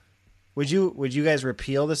 Yeah. Would you guys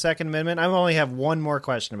repeal the Second Amendment? I only have one more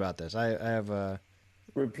question about this. I have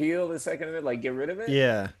repeal the Second Amendment, like get rid of it.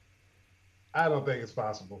 Yeah. I don't think it's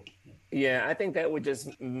possible. Yeah, I think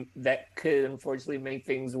that could unfortunately make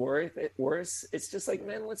things worse. It's just like,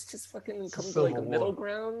 man, let's just fucking come to like a middle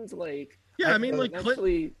ground. Like, yeah, I mean, like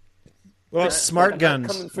actually, well, smart guns.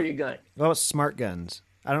 Coming for your gun. Well, smart guns.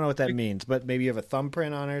 I don't know what that means, but maybe you have a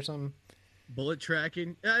thumbprint on it or something. Bullet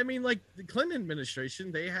tracking. I mean, like the Clinton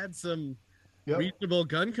administration, they had some reasonable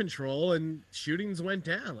gun control, and shootings went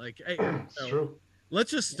down. Like, hey, true.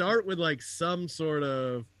 Let's just start with like some sort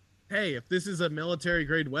of, hey, if this is a military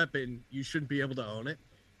grade weapon, you shouldn't be able to own it.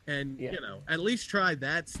 And, at least try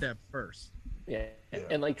that step first. Yeah.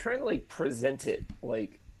 And like trying to like present it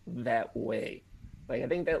like that way. Like, I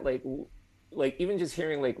think that like even just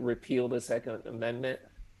hearing like repeal the Second Amendment,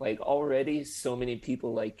 like already so many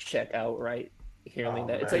people like check out, right? Hearing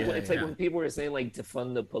that. It's like when people were saying like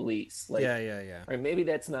defund the police. Like, yeah. Or maybe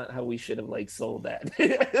that's not how we should have like sold that.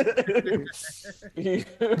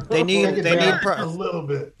 They need a little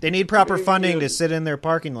bit. They need proper funding to sit in their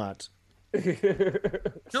parking lots.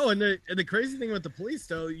 No, and the crazy thing with the police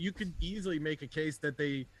though, you could easily make a case that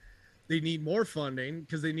they need more funding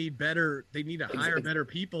because they need to hire better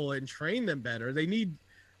people and train them better. They need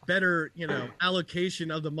better, allocation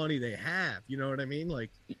of the money they have. You know what I mean? Like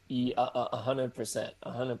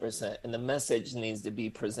 100%. And the message needs to be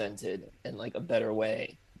presented in like a better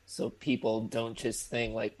way, so people don't just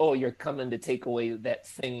think like, oh, you're coming to take away that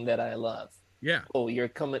thing that I love. Yeah. Oh, you're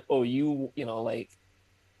coming. Oh, like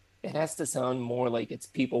it has to sound more like it's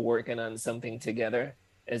people working on something together,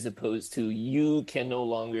 as opposed to you can no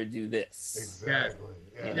longer do this. Exactly.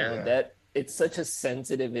 That it's such a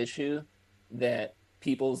sensitive issue that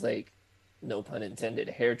people's like, no pun intended,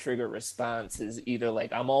 hair trigger response is either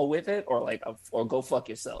like I'm all with it or like or go fuck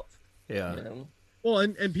yourself. Yeah. Well,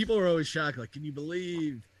 and people are always shocked. Like, can you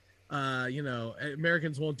believe,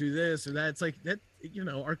 Americans won't do this or that? It's like that.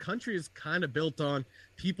 Our country is kind of built on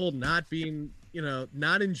people not being,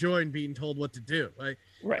 not enjoying being told what to do. Like,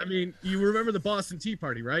 right. I mean, you remember the Boston Tea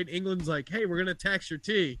Party, right? England's like, hey, we're gonna tax your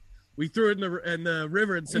tea. We threw it in the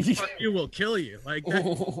river and said, "Fuck you, we'll kill you." Like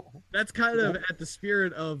that's kind of at the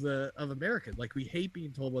spirit of America. Like, we hate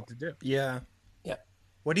being told what to do. Yeah. Yeah.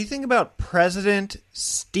 What do you think about President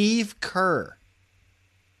Steve Kerr?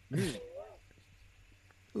 I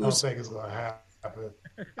don't think it's going to happen.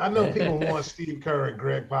 I know people want Steve Kerr and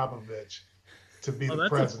Greg Popovich to be the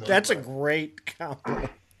president. That's a great compliment.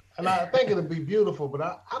 And I think it'll be beautiful, but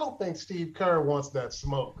I don't think Steve Kerr wants that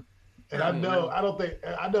smoke. And I know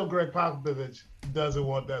Greg Popovich doesn't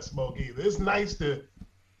want that smoke either. It's nice to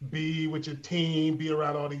be with your team, be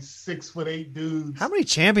around all these 6'8" dudes. How many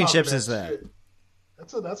championships is that? Shit.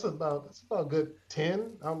 That's about a good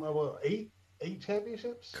 10. Eight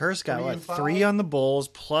championships. Kerr's got 3 on the Bulls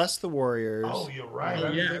plus the Warriors. Oh, you're right.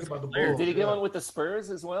 I didn't think about the Bulls. Did he get one with the Spurs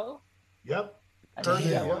as well? Yep. I think he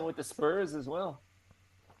got one with the Spurs as well.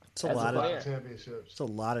 It's a lot of championships. It's a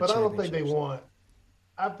lot of but championships. I don't think they want.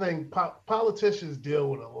 I think politicians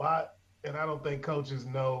deal with a lot, and I don't think coaches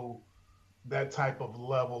know that type of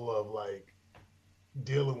level of like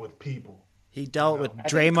dealing with people. He dealt with I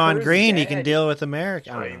think Draymond Kerr's Green. He dad- can deal with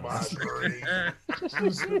America. I don't know. Draymond Green. I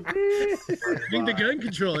think the gun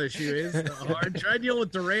control issue is hard. Try dealing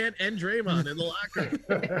with Durant and Draymond in the locker.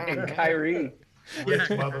 And Kyrie. Rich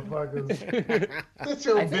motherfuckers. Sit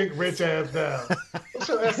your big rich ass down. What's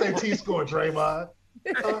your SAT score, Draymond?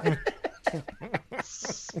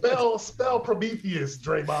 Spell Prometheus,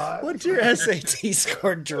 Draymond. What's your SAT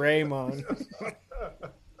score, Draymond?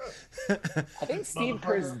 I think Steve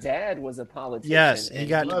Kerr's dad was a politician. Yes, he and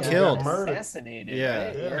got killed. assassinated. Yeah.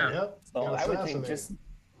 Right? Yep. So Got I would think assassinated. just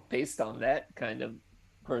based on that kind of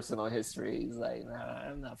personal history, he's like, nah,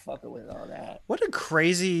 I'm not fucking with all that. What a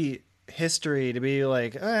crazy history to be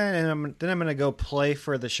like, then I'm going to go play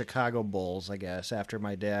for the Chicago Bulls, I guess, after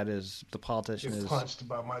my dad is the politician. Get Is punched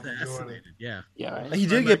by Michael Jordan. Yeah. Yeah. Right? He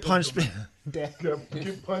did get punched. Get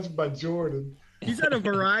punched by Jordan. He's had a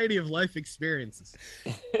variety of life experiences.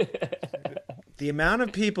 The amount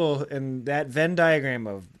of people in that Venn diagram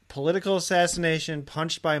of political assassination,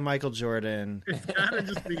 punched by Michael Jordan. It's gotta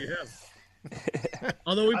just be him.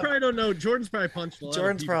 Although we probably don't know. Jordan's probably punched a lot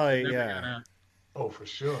Jordan's of people probably, that never yeah. got out. Oh, for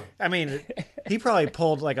sure. I mean, he probably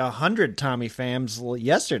pulled like 100 Tommy Phams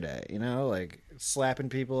yesterday, like slapping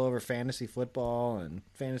people over fantasy football and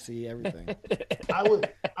fantasy everything. I want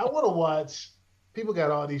to watch. People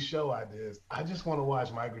got all these show ideas. I just want to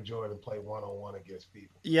watch Michael Jordan play one-on-one against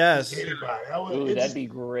people. Yes. Just anybody. Ooh, that'd be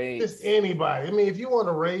great. Just anybody. I mean, if you want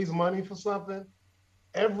to raise money for something,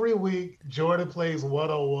 every week Jordan plays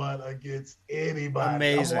one-on-one against anybody.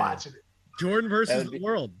 Amazing. I'm watching it. Jordan versus the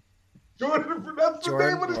world. Jordan, that's the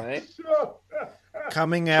name of the right? show.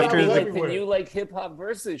 Coming It'd after be the. like the new hip hop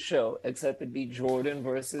versus show, except it'd be Jordan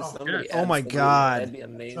versus somebody. Oh my Absolutely. God. That'd be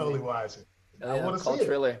amazing. Totally watch it. Oh, I yeah, want to call see it.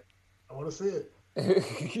 Triller. I want to see it.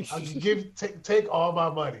 I can take all my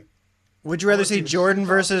money. Would you rather see Jordan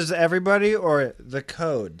versus everybody or the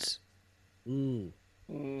codes? Ooh.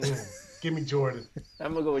 Give me Jordan.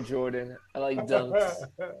 I'm gonna go with Jordan. I like dunks.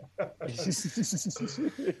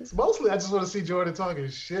 It's mostly I just want to see Jordan talking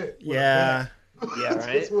shit. with a Yeah. bat. Yeah,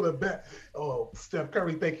 right? Just with a bat. Oh, Steph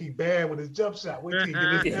Curry think he bad with his jump shot. Wait till he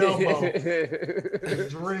get his elbow.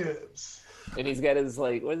 His ribs. And he's got his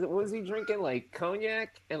what was he drinking? Like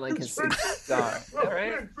cognac and like his cigar. All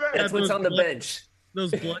right, that's what's on the bench.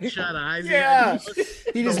 Those bloodshot eyes. Yeah.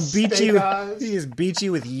 He Those just beat steak you. eyes. He just beat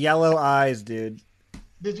you with yellow eyes, dude.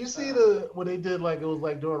 Did you see what they did? It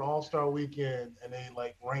was during All-Star Weekend, and they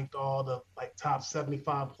ranked all the top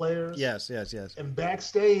 75 players. Yes. And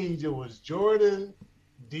backstage, it was Jordan,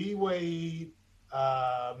 D Wade,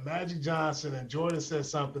 Magic Johnson, and Jordan said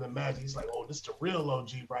something to Magic. He's like, "Oh, this is the real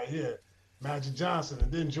OG right here, Magic Johnson."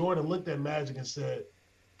 And then Jordan looked at Magic and said,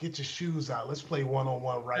 "Get your shoes out. Let's play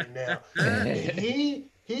one-on-one right now." And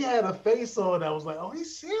he had a face on that was like, "Oh,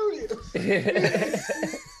 he's serious.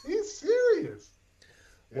 He's serious."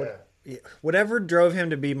 Yeah. Whatever drove him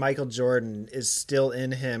to be Michael Jordan is still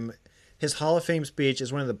in him. His Hall of Fame speech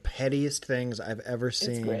is one of the pettiest things I've ever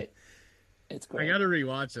seen. It's great. It's great. I gotta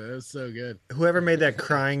rewatch it. It was so good. Whoever made that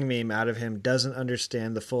crying meme out of him doesn't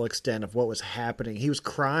understand the full extent of what was happening. He was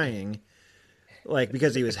crying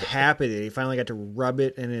because he was happy that he finally got to rub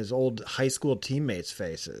it in his old high school teammates'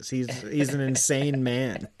 faces. He's an insane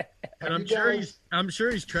man. And I'm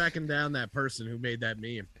sure he's tracking down that person who made that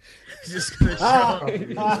meme. He's just gonna show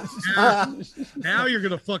now you're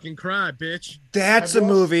gonna fucking cry, bitch. That's a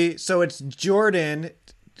movie. So it's Jordan,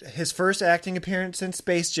 his first acting appearance in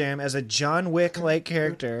Space Jam as a John Wick-like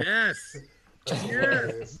character. Yes.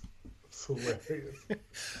 Yes. It's hilarious.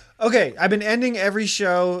 Okay, I've been ending every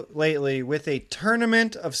show lately with a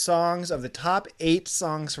tournament of songs of the top 8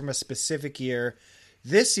 songs from a specific year.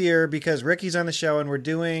 This year, because Ricky's on the show and we're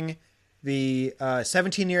doing the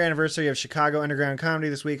 17-year anniversary of Chicago Underground Comedy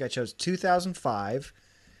this week, I chose 2005.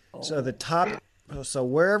 So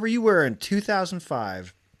wherever you were in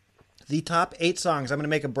 2005, the top 8 songs, I'm going to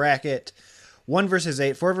make a bracket, 1 versus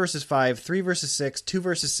 8, 4 versus 5, 3 versus 6, 2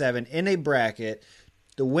 versus 7, in a bracket.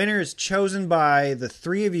 The winner is chosen by the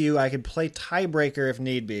 3 of you. I could play tiebreaker if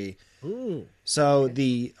need be. Ooh. So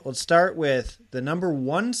let's start with the number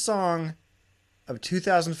 1 song of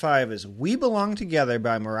 2005 is "We Belong Together"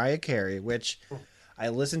 by Mariah Carey, which I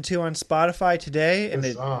listened to on Spotify today, and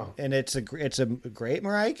it's a great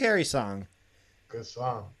Mariah Carey song. Good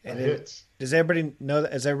song. And hits. Does everybody know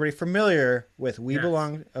that? Is everybody familiar with "We Yes.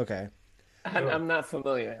 Belong"? Okay. I'm not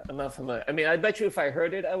familiar. I mean, I bet you if I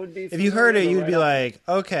heard it, I would be. If you heard it, familiar, you'd but be right like,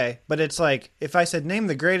 okay. But it's like if I said name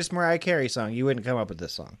the greatest Mariah Carey song, you wouldn't come up with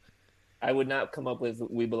this song. I would not come up with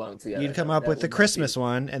 "We Belong Together." You'd come up with the Christmas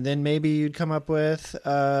one, and then maybe you'd come up with.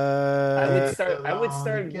 I would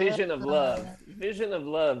start "Vision of Love." "Vision of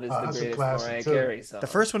Love" is the greatest Mariah Carey song. The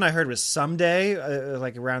first one I heard was "Someday,"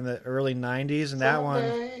 like around the early '90s, and that one,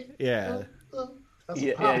 yeah.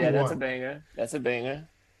 That's a banger. That's a banger.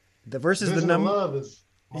 The versus Vision the number. Love is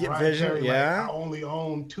Mariah Vision, Carey, yeah. Like, I only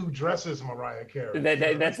own 2 dresses, Mariah Carey.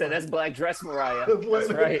 That's Black Dress Mariah. That's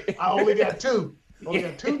right. I only got 2. Only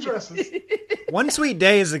got 2 dresses. One Sweet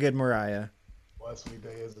Day is a good Mariah. One Sweet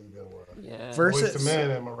Day is a good one. Yeah. Versus Boyz II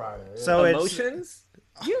Men and Mariah. Yeah. So Emotions.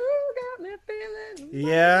 You got me feeling.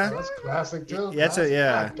 Yeah. That's classic too. That's a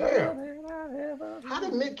yeah. God damn. How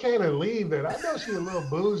did Nick Cannon leave that? I know she's a little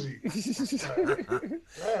bougie. Man,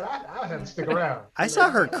 I had to stick around. I saw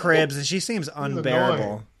her cribs and she seems unbearable.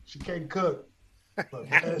 Annoying. She can't cook. But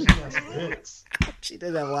man, she got some hits. She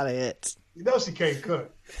did have a lot of hits. You know she can't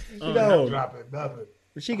cook. No. Not dropping nothing.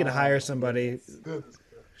 But she could hire somebody. Goodness.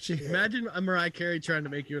 Imagine a Mariah Carey trying to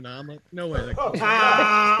make you an omelet. No way.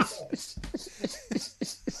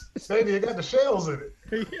 Baby, it got the shells in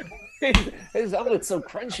it. His omelet's so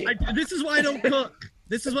crunchy. This is why I don't cook.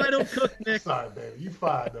 This is why I don't cook, Nick. Sorry, baby. You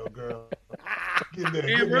fine though, girl. Get that, Damn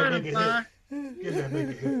get right that I'm nigga fine. hit. Get that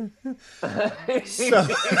nigga hit. So,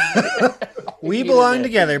 We Belong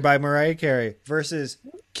Together by Mariah Carey versus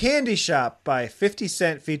Candy Shop by 50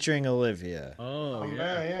 Cent featuring Olivia. Oh man,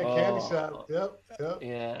 yeah, Candy Shop. Yep.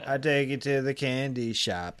 Yeah. I take you to the candy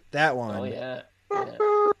shop. That one. Oh yeah.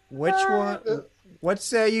 Which one? What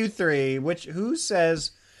say you three? Who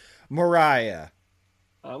says Mariah?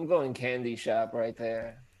 I'm going Candy Shop right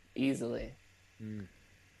there, easily.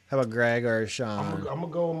 How about Greg or Sean? I'm gonna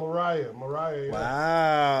go with Mariah. Mariah. Yeah.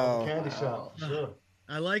 Wow. Candy Shop. For sure.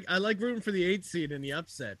 I like rooting for the 8 seed in the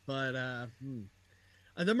upset, but the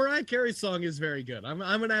Mariah Carey song is very good. I'm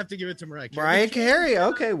gonna have to give it to Mariah Carey. Mariah Carey.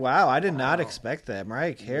 Okay, wow. I did not expect that.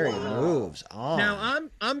 Mariah Carey moves on. Now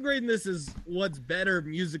I'm grading this as what's better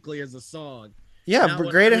musically as a song. Yeah,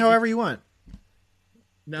 grade it however you want.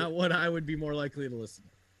 Not what I would be more likely to listen to.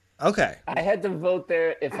 Okay. I had to vote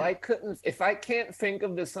there. If I can't think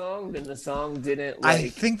of the song, then the song didn't. I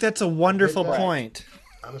think that's a wonderful point.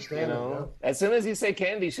 Understand? You know, as soon as you say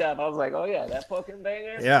Candy Shop, I was like, oh yeah, that fucking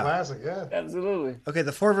banger. Yeah. Classic. Yeah. Absolutely. Okay,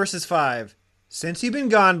 the 4 versus 5. Since You've Been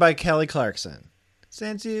Gone by Kelly Clarkson.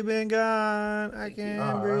 Since you've been gone, I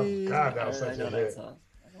can't breathe. God, that was such I know a that hit. song.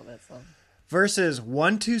 I know that song. Versus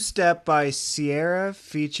 1-2 Step by Sierra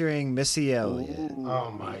featuring Missy Elliott.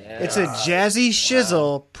 Oh my God. It's a jazzy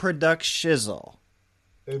shizzle product shizzle.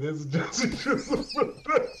 It is just it is.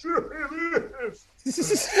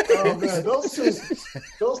 Oh man,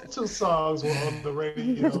 those two songs were on the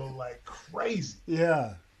radio like crazy.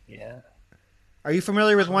 Yeah. Yeah. Are you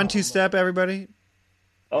familiar with 1-2 Step, everybody?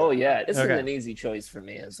 Oh yeah, this Okay. is an easy choice for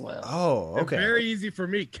me as well. Oh, okay. Very easy for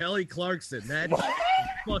me. Kelly Clarkson. That's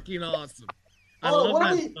fucking awesome. I Oh, love what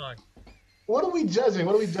that are we- song. What are we judging?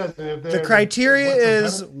 If The criteria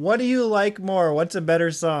is what do you like more? What's a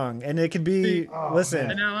better song? And it could be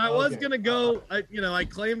listen. And now I was gonna go. I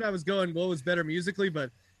claimed I was going what was better musically,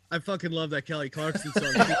 but I fucking love that Kelly Clarkson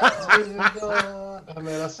song.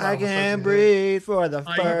 I can breathe for the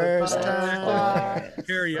first time.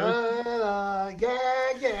 Karaoke.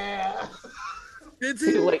 Yeah.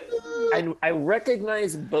 See, like I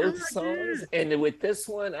recognize both songs, and with this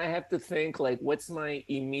one, I have to think like, what's my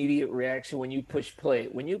immediate reaction when you push play?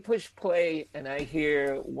 When you push play, and I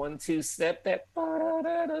hear 1-2 Step that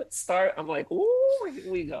start, I'm like, ooh,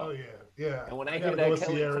 here we go. Oh yeah. And when I I hear gotta go that with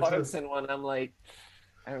Kelly Sierra, too. Clarkson one, I'm like,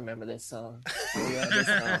 I remember this song. Oh yeah, this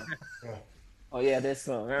song. Oh yeah, this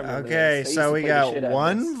song. I remember Okay, this. I used so to we play the got shit out of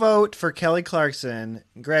one this. vote for Kelly Clarkson.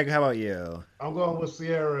 Greg, how about you? I'm going with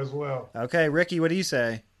Sierra as well. Okay, Ricky, what do you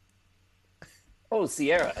say? Oh,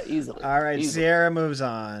 Sierra, easily. All right, Easily. Sierra moves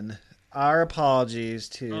on. Our apologies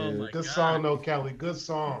to. Good song, though, Kelly. Good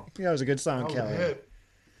song. Yeah, it was a good song, That was a Kelly. hit.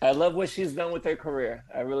 I love what she's done with her career.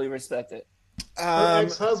 I really respect it. Her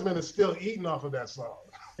ex-husband is still eating off of that song.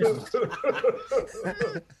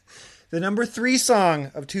 The number 3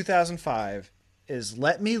 song of 2005 is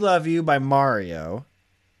 "Let Me Love You" by Mario.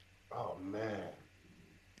 Oh man.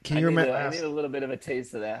 Can you remember? I need a little bit of a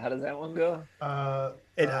taste of that. How does that one go? I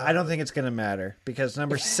don't think it's going to matter because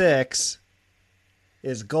number 6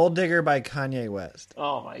 is "Gold Digger" by Kanye West.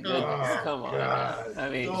 Oh my goodness! Come on. God. I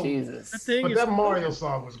mean, Oh, Jesus. But that Mario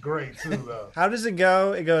song was great too, though. How does it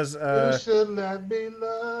go? It goes. You should let me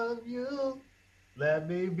love you. Let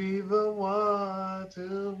me be the one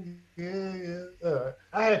to give.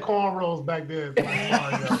 I had cornrows back then. Like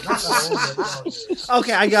Mario. That's how old that song is.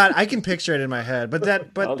 Okay, I can picture it in my head, but that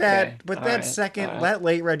Okay. All right. second, All that right.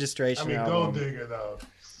 late registration I mean, album. Gold Digger though.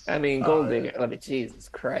 I mean, Gold Digger. I mean, Jesus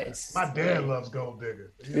Christ. My dad loves Gold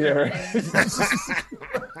Digger. Yeah, right.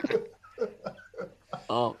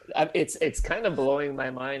 It's kind of blowing my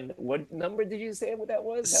mind. What number did you say that was? That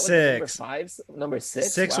was 6. number 5. Number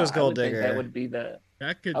 6. 6 was Gold Digger. That would be the.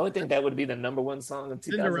 I would think that would be the number 1 song of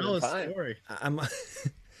 2005. Cinderella's story.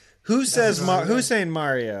 Who's saying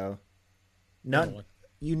Mario? Not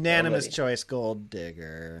unanimous choice. Gold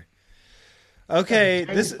Digger. Okay,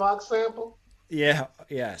 this Fox sample. Yeah.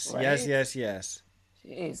 Yes. Right? Yes.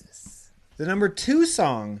 Jesus. The number 2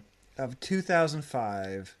 song of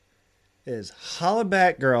 2005 is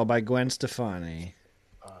 "Hollaback Girl" by Gwen Stefani.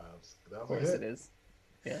 Of course it is.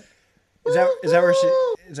 Yeah. Is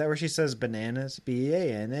that where she says bananas?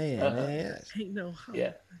 BANANAS. Ain't no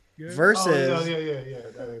yeah. Versus Yeah.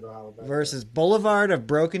 That ain't no Hollaback. versus "Boulevard of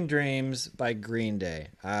Broken Dreams" by Green Day.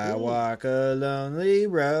 I walk a lonely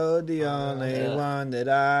road, the only one that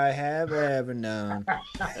I have ever known.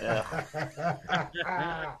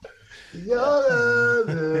 Your love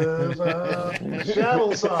is a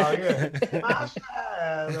shadow song, yeah. My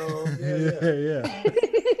shadow, yeah.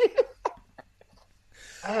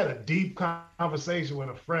 I had a deep conversation with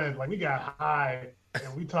a friend. Like, we got high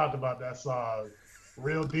and we talked about that song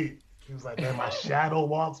real deep. He was like, man, my shadow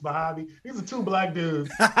walks behind me. These are 2 black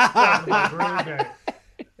dudes talking about Green Day.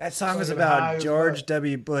 That song is about George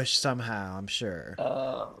W. Bush somehow, I'm sure.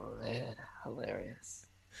 Oh, man. Hilarious.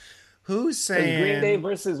 Who's saying Green Day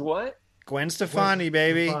versus what? Gwen Stefani,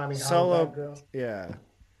 baby. Stefani, Solo. Hollaback Girl. Yeah.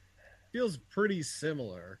 Feels pretty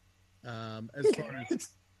similar as far as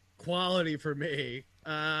quality for me.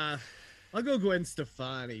 I'll go Gwen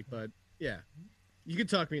Stefani, but yeah, you could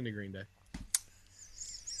talk me into Green Day.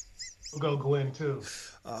 We'll go Gwen too.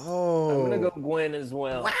 Oh, I'm gonna go Gwen as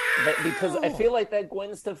well. Because I feel like that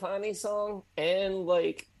Gwen Stefani song, and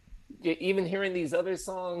like even hearing these other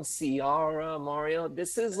songs, Ciara, Mario,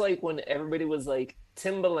 this is like when everybody was like,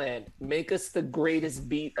 Timbaland, make us the greatest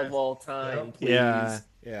beat of all time, please. Yeah.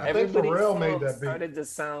 I think Pharrell made that beat. Started to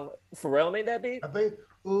sound. Pharrell made that beat. I think.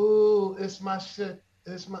 Ooh, it's my shit.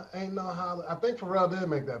 It's my ain't no holler. I think Pharrell did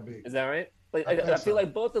make that beat. Is that right? Like I feel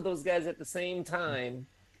like both of those guys at the same time,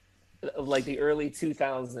 of like the early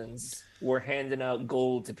 2000s, were handing out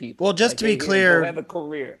gold to people. Well, just like, to be hey, clear, go have a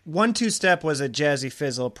career. 1-2 Step was a Jazzy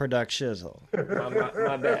Fizzle product shizzle.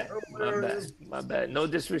 My bad. No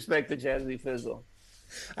disrespect to Jazzy Fizzle.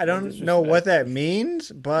 I don't know what that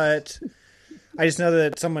means, but I just know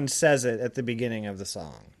that someone says it at the beginning of the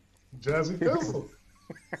song. Jazzy Fizzle.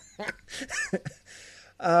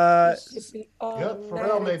 Yep,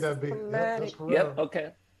 Pharrell made that beat. Yep, that's Pharrell. Yep,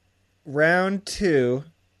 okay. Round 2,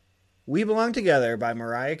 "We Belong Together" by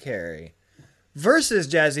Mariah Carey versus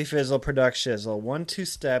Jazzy Fizzle product shizzle, 1-2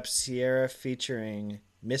 Step, Sierra featuring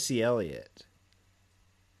Missy Elliott.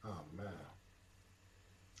 Oh man.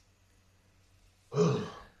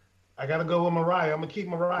 I gotta go with Mariah. I'm gonna keep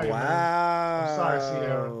Mariah. Wow. Man. I'm sorry,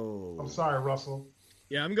 Sierra. I'm sorry, Russell.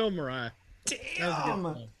 Yeah, I'm going Mariah.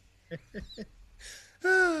 Damn.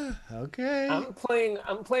 Okay. I'm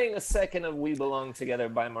playing a second of "We Belong Together"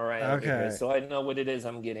 by Mariah. Okay. Here, so I know what it is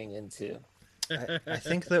I'm getting into. I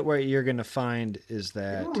think that what you're going to find is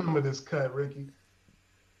that... You remember this cut, Ricky?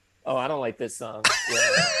 Oh, I don't like this song. Yeah,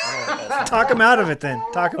 I don't like that song. Talk him out of it then.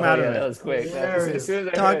 Talk him out of it. That was quick. As soon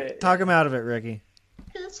as I heard it. Talk him out of it, Ricky.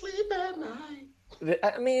 Can't sleep at night.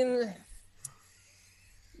 I mean,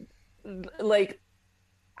 like,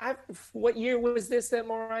 what year was this that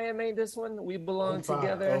Mariah made this one? "We Belong 05.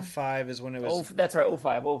 Together." 05 is when it was... That's right,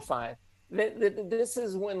 05. This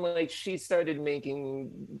is when like she started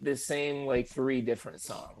making the same like 3 different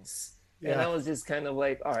songs. Yeah. And I was just kind of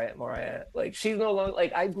like, all right, Mariah, like she's no longer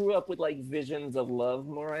like, I grew up with like Visions of Love,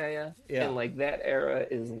 Mariah. Yeah. And like that era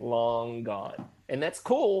is long gone. And that's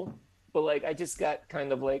cool. But like, I just got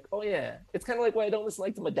kind of like, oh yeah, it's kind of like why I don't listen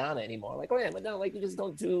like to Madonna anymore. Like, oh yeah, Madonna, like you just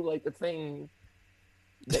don't do like the thing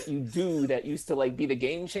that you do that used to like be the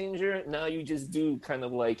game changer. Now you just do kind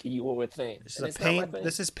of like your thing.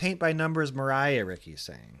 This is paint by numbers Mariah, Ricky's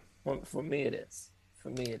saying. For me it is.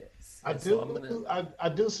 I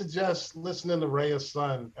do suggest listening to Ray of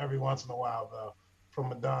Sun every once in a while though, from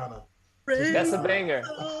Madonna. That's a banger.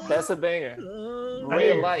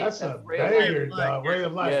 Ray of Light. That's a banger, dog. Ray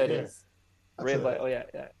of Light. Yeah, it yeah. is. Ray of Light. Oh yeah.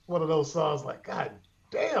 One of those songs like, God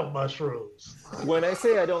damn, mushrooms. When I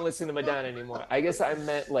say I don't listen to Madonna anymore, I guess I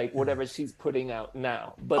meant like whatever she's putting out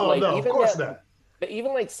now. But oh, like no, even of course that, not. But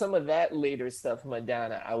even like some of that later stuff,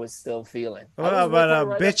 Madonna, I was still feeling. What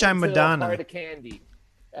about Bitch I'm Madonna? Heart of Candy.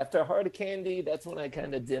 After Heart of Candy, that's when I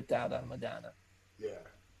kind of dipped out on Madonna. Yeah,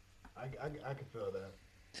 I can feel that.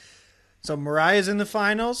 So Mariah's in the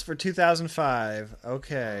finals for 2005.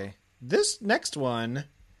 Okay. This next one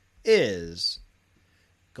is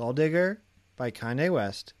Gold Digger by Kanye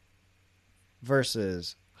West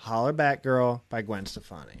versus Holler Back Girl by Gwen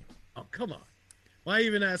Stefani. Oh, come on. Why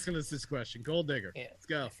even asking us this question? Gold Digger. Yeah, Let's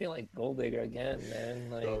go. I feel like Gold Digger again,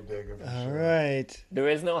 man. Like, Gold Digger. For All sure. right. there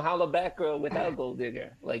is no Holla Back Girl without Gold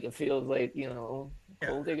Digger. Like, it feels like, Gold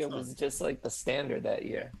Digger was just like the standard that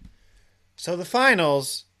year. So the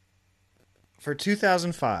finals for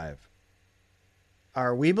 2005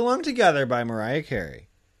 are We Belong Together by Mariah Carey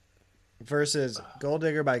versus Gold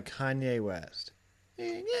Digger by Kanye West. You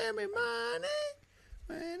give me money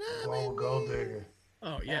when I'm in Gold Digger.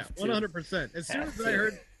 Oh yeah, 100%. As soon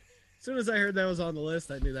as I heard that was on the list,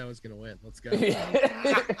 I knew that was gonna win. Let's go. Had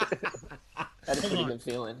a pretty good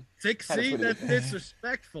feeling. 6C, that's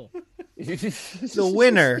disrespectful. The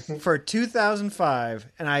winner for 2005,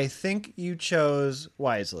 and I think you chose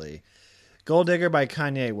wisely, Gold Digger by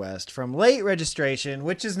Kanye West from Late Registration,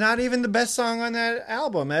 which is not even the best song on that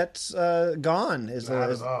album. That's Gone is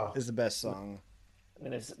the best song. I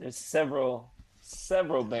mean, there's several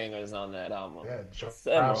bangers on that album. Yeah,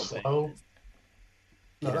 several Drive Slow. bangers.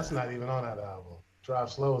 No, that's not even on that album.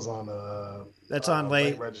 Drive Slow is on that's on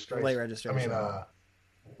Late Registration. Late Registration. I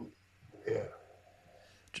mean, yeah.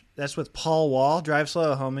 That's with Paul Wall. Drive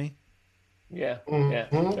Slow, homie. Yeah, Mm-hmm.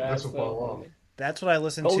 Drive That's what Slow, Paul Wall. homie. That's what I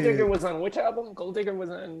listened Gold to. Digger was on which album? Gold Digger was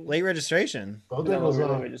on Late Registration. Gold Digger was Late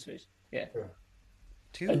on Registration. Yeah.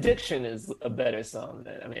 Addiction is a better song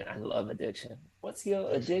than I love Addiction. What's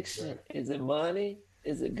your addiction? Is it money?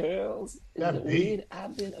 Is it girls? Is That it beat. weed?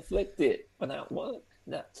 I've been afflicted, but not one,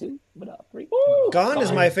 not two, but not three. Ooh, Gone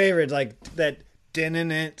is my favorite. Like that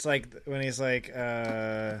didn't it's like when he's like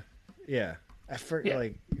yeah. I forget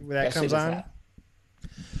like when that comes shit is on. hot.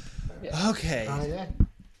 Yeah. Okay. Yeah.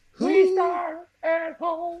 We are at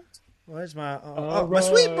home. Where's my my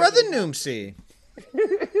sweet brother Noomsy?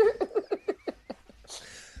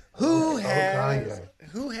 Who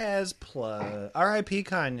has plug? R.I.P.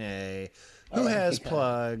 Kanye. Who has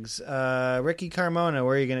plugs? Ricky Carmona.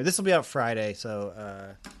 Where are you gonna? This will be out Friday.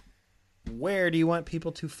 So, where do you want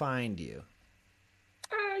people to find you?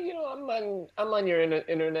 I'm on your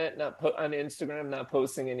internet, not on Instagram, not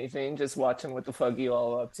posting anything, just watching what the fuck you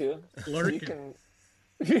all up to. So you can.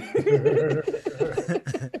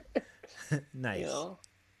 Nice.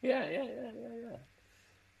 Yeah.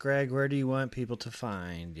 Greg, where do you want people to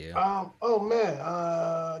find you? Oh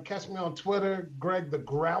man, catch me on Twitter, Greg the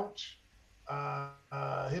Grouch.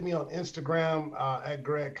 Hit me on Instagram at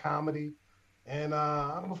Greg Comedy, and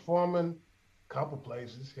I'm performing a couple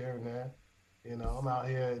places here and there. I'm out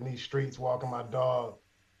here in these streets walking my dog,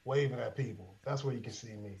 waving at people. That's where you can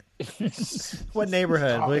see me. What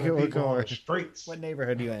neighborhood? Talking to people on the streets. What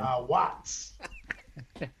neighborhood are you in? Watts.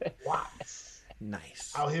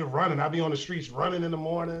 Nice. Out here running. I'll be on the streets running in the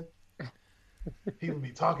morning. People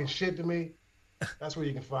be talking shit to me. That's where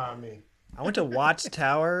you can find me. I went to Watts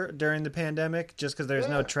Tower during the pandemic just because there's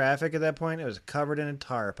no traffic at that point. It was covered in a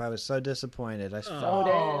tarp. I was so disappointed.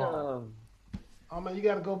 Damn. Oh man, you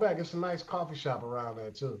got to go back. It's a nice coffee shop around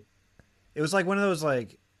there too. It was like one of those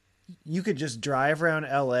you could just drive around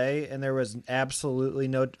LA and there was absolutely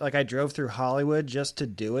no I drove through Hollywood just to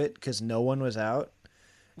do it because no one was out.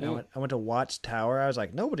 I went to Watts Tower. I was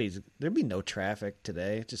like, there'd be no traffic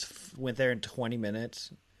today. Just went there in 20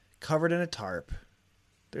 minutes, covered in a tarp.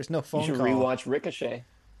 There's no phone You should call. rewatch Ricochet.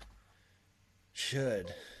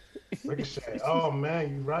 Should. Ricochet. Oh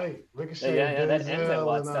man, you're right. Ricochet. Yeah, that ends at Denzel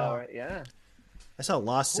Watts and, Tower. Yeah. I saw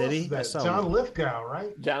Lost City. I saw John Lithgow,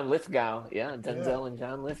 right? John Lithgow. Yeah, Denzel and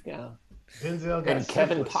John Lithgow. Denzel got and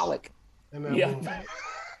Kevin syphilis Pollak. in that Yeah. movie.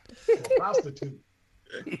 A prostitute.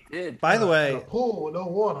 He did. By the way, In a pool with no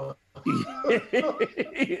water.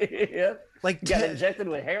 Yeah. Got injected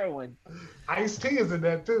with heroin. Ice-T is in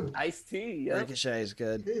that too. Ice-T, yeah. Ricochet is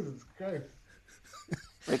good. Jesus Christ.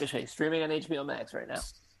 Ricochet streaming on HBO Max right now.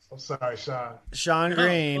 I'm sorry, Sean. Sean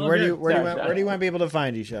Green, all where do good. you where do you Sorry, want where do you want people to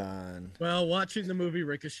find you, Sean? Well, watching the movie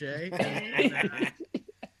Ricochet. And,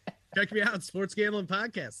 check me out, Sports Gambling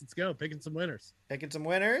Podcast. Let's go, picking some winners. Picking some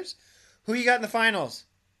winners. Who you got in the finals?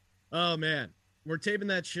 Oh man, we're taping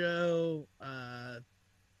that show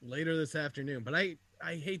later this afternoon, but I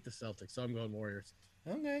hate the Celtics, so I'm going Warriors.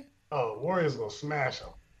 Okay. Oh, Warriors gonna smash them.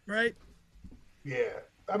 Right? Yeah.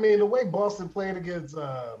 I mean, the way Boston played against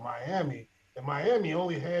Miami, and Miami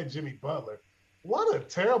only had Jimmy Butler. What a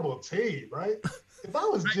terrible team, right? If I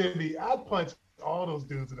was Jimmy, I'd punch all those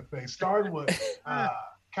dudes in the face, starting with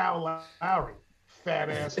Kyle Lowry, fat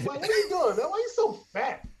ass. I'm like, what are you doing, man? Why are you so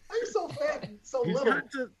fat? Why are you so fat and so He's little?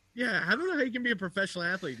 got to, yeah, I don't know how you can be a professional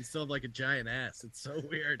athlete and still have like a giant ass. It's so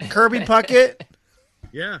weird. Kirby Puckett.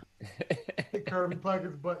 Yeah. Kirby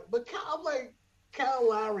Puckett, but I'm like, Kyle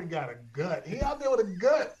Lowry got a gut. He out there with a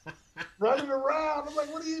gut, running around. I'm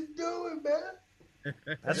like, what are you doing, man?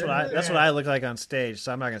 That's what I look like on stage,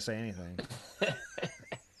 so I'm not gonna say anything.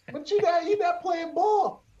 But you're not playing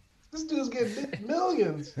ball. This dude's getting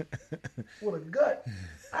millions with a gut.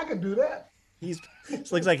 I can do that. It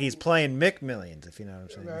looks like he's playing McMillions, if you know what I'm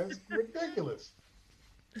saying. No, it's ridiculous.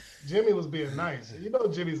 Jimmy was being nice. You know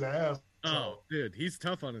Jimmy's an ass. Oh, dude, he's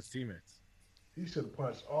tough on his teammates. He should have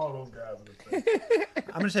punched all those guys in the face.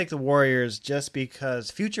 I'm going to take the Warriors just because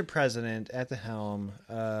future president at the helm,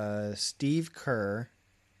 Steve Kerr,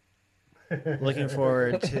 looking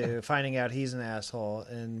forward to finding out he's an asshole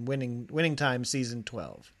and winning time season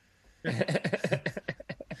 12.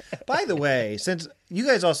 By the way, since you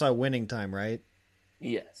guys all saw Winning Time, right?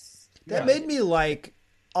 Yes. That made me like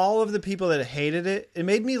all of the people that hated it. It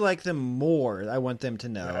made me like them more. I want them to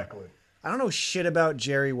know. Exactly. I don't know shit about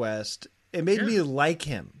Jerry West. It made me like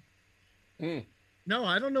him. No,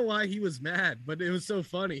 I don't know why he was mad, but it was so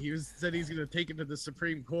funny. He said he's going to take it to the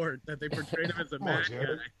Supreme Court, that they portrayed him as a bad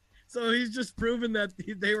guy. So he's just proven that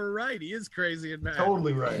they were right. He is crazy and mad.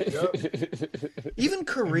 Totally right. Yep. Even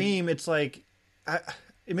Kareem, it's like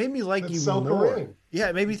it made me like It's you so more. Kareem. Yeah,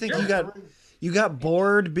 it made me think you got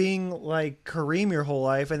bored being like Kareem your whole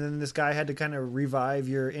life, and then this guy had to kind of revive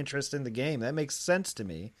your interest in the game. That makes sense to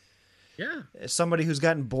me. Yeah. As somebody who's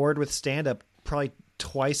gotten bored with stand-up probably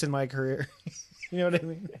twice in my career. You know what I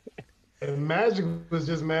mean? And Magic was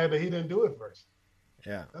just mad that he didn't do it first.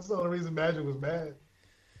 Yeah. That's the only reason Magic was mad.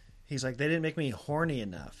 He's like, they didn't make me horny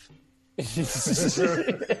enough.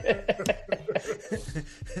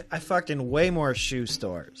 I fucked in way more shoe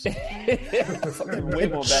stores. Way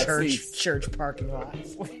more church parking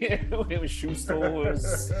lots. Way more shoe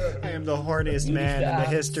stores. I am the horniest man in the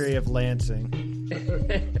history of Lansing.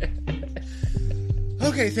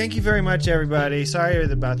 Okay, thank you very much, everybody. Sorry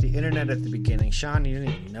about the internet at the beginning. Sean, you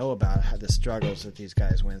didn't even know about how the struggles that these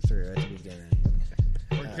guys went through at the beginning.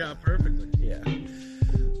 Worked out perfectly. Yeah.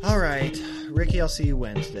 All right. Ricky, I'll see you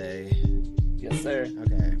Wednesday. Yes, sir.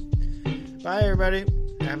 Okay. Bye, everybody.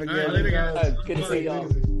 Have a good one. Good to see y'all.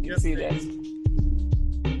 Good to see you guys.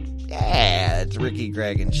 Yeah, it's Ricky,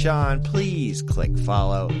 Greg, and Sean. Please click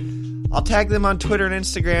follow. I'll tag them on Twitter and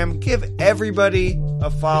Instagram. Give everybody a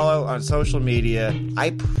follow on social media. I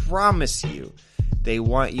promise you, they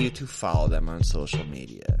want you to follow them on social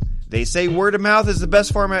media. They say word of mouth is the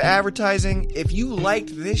best form of advertising. If you liked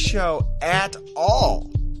this show at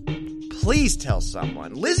all, please tell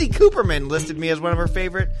someone. Lizzie Cooperman listed me as one of her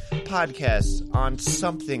favorite podcasts on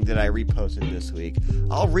something that I reposted this week.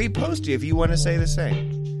 I'll repost you if you want to say the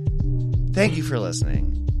same. Thank you for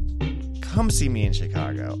listening. Come see me in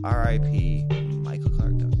Chicago. R.I.P. Michael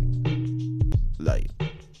Clark Duncan. Love you.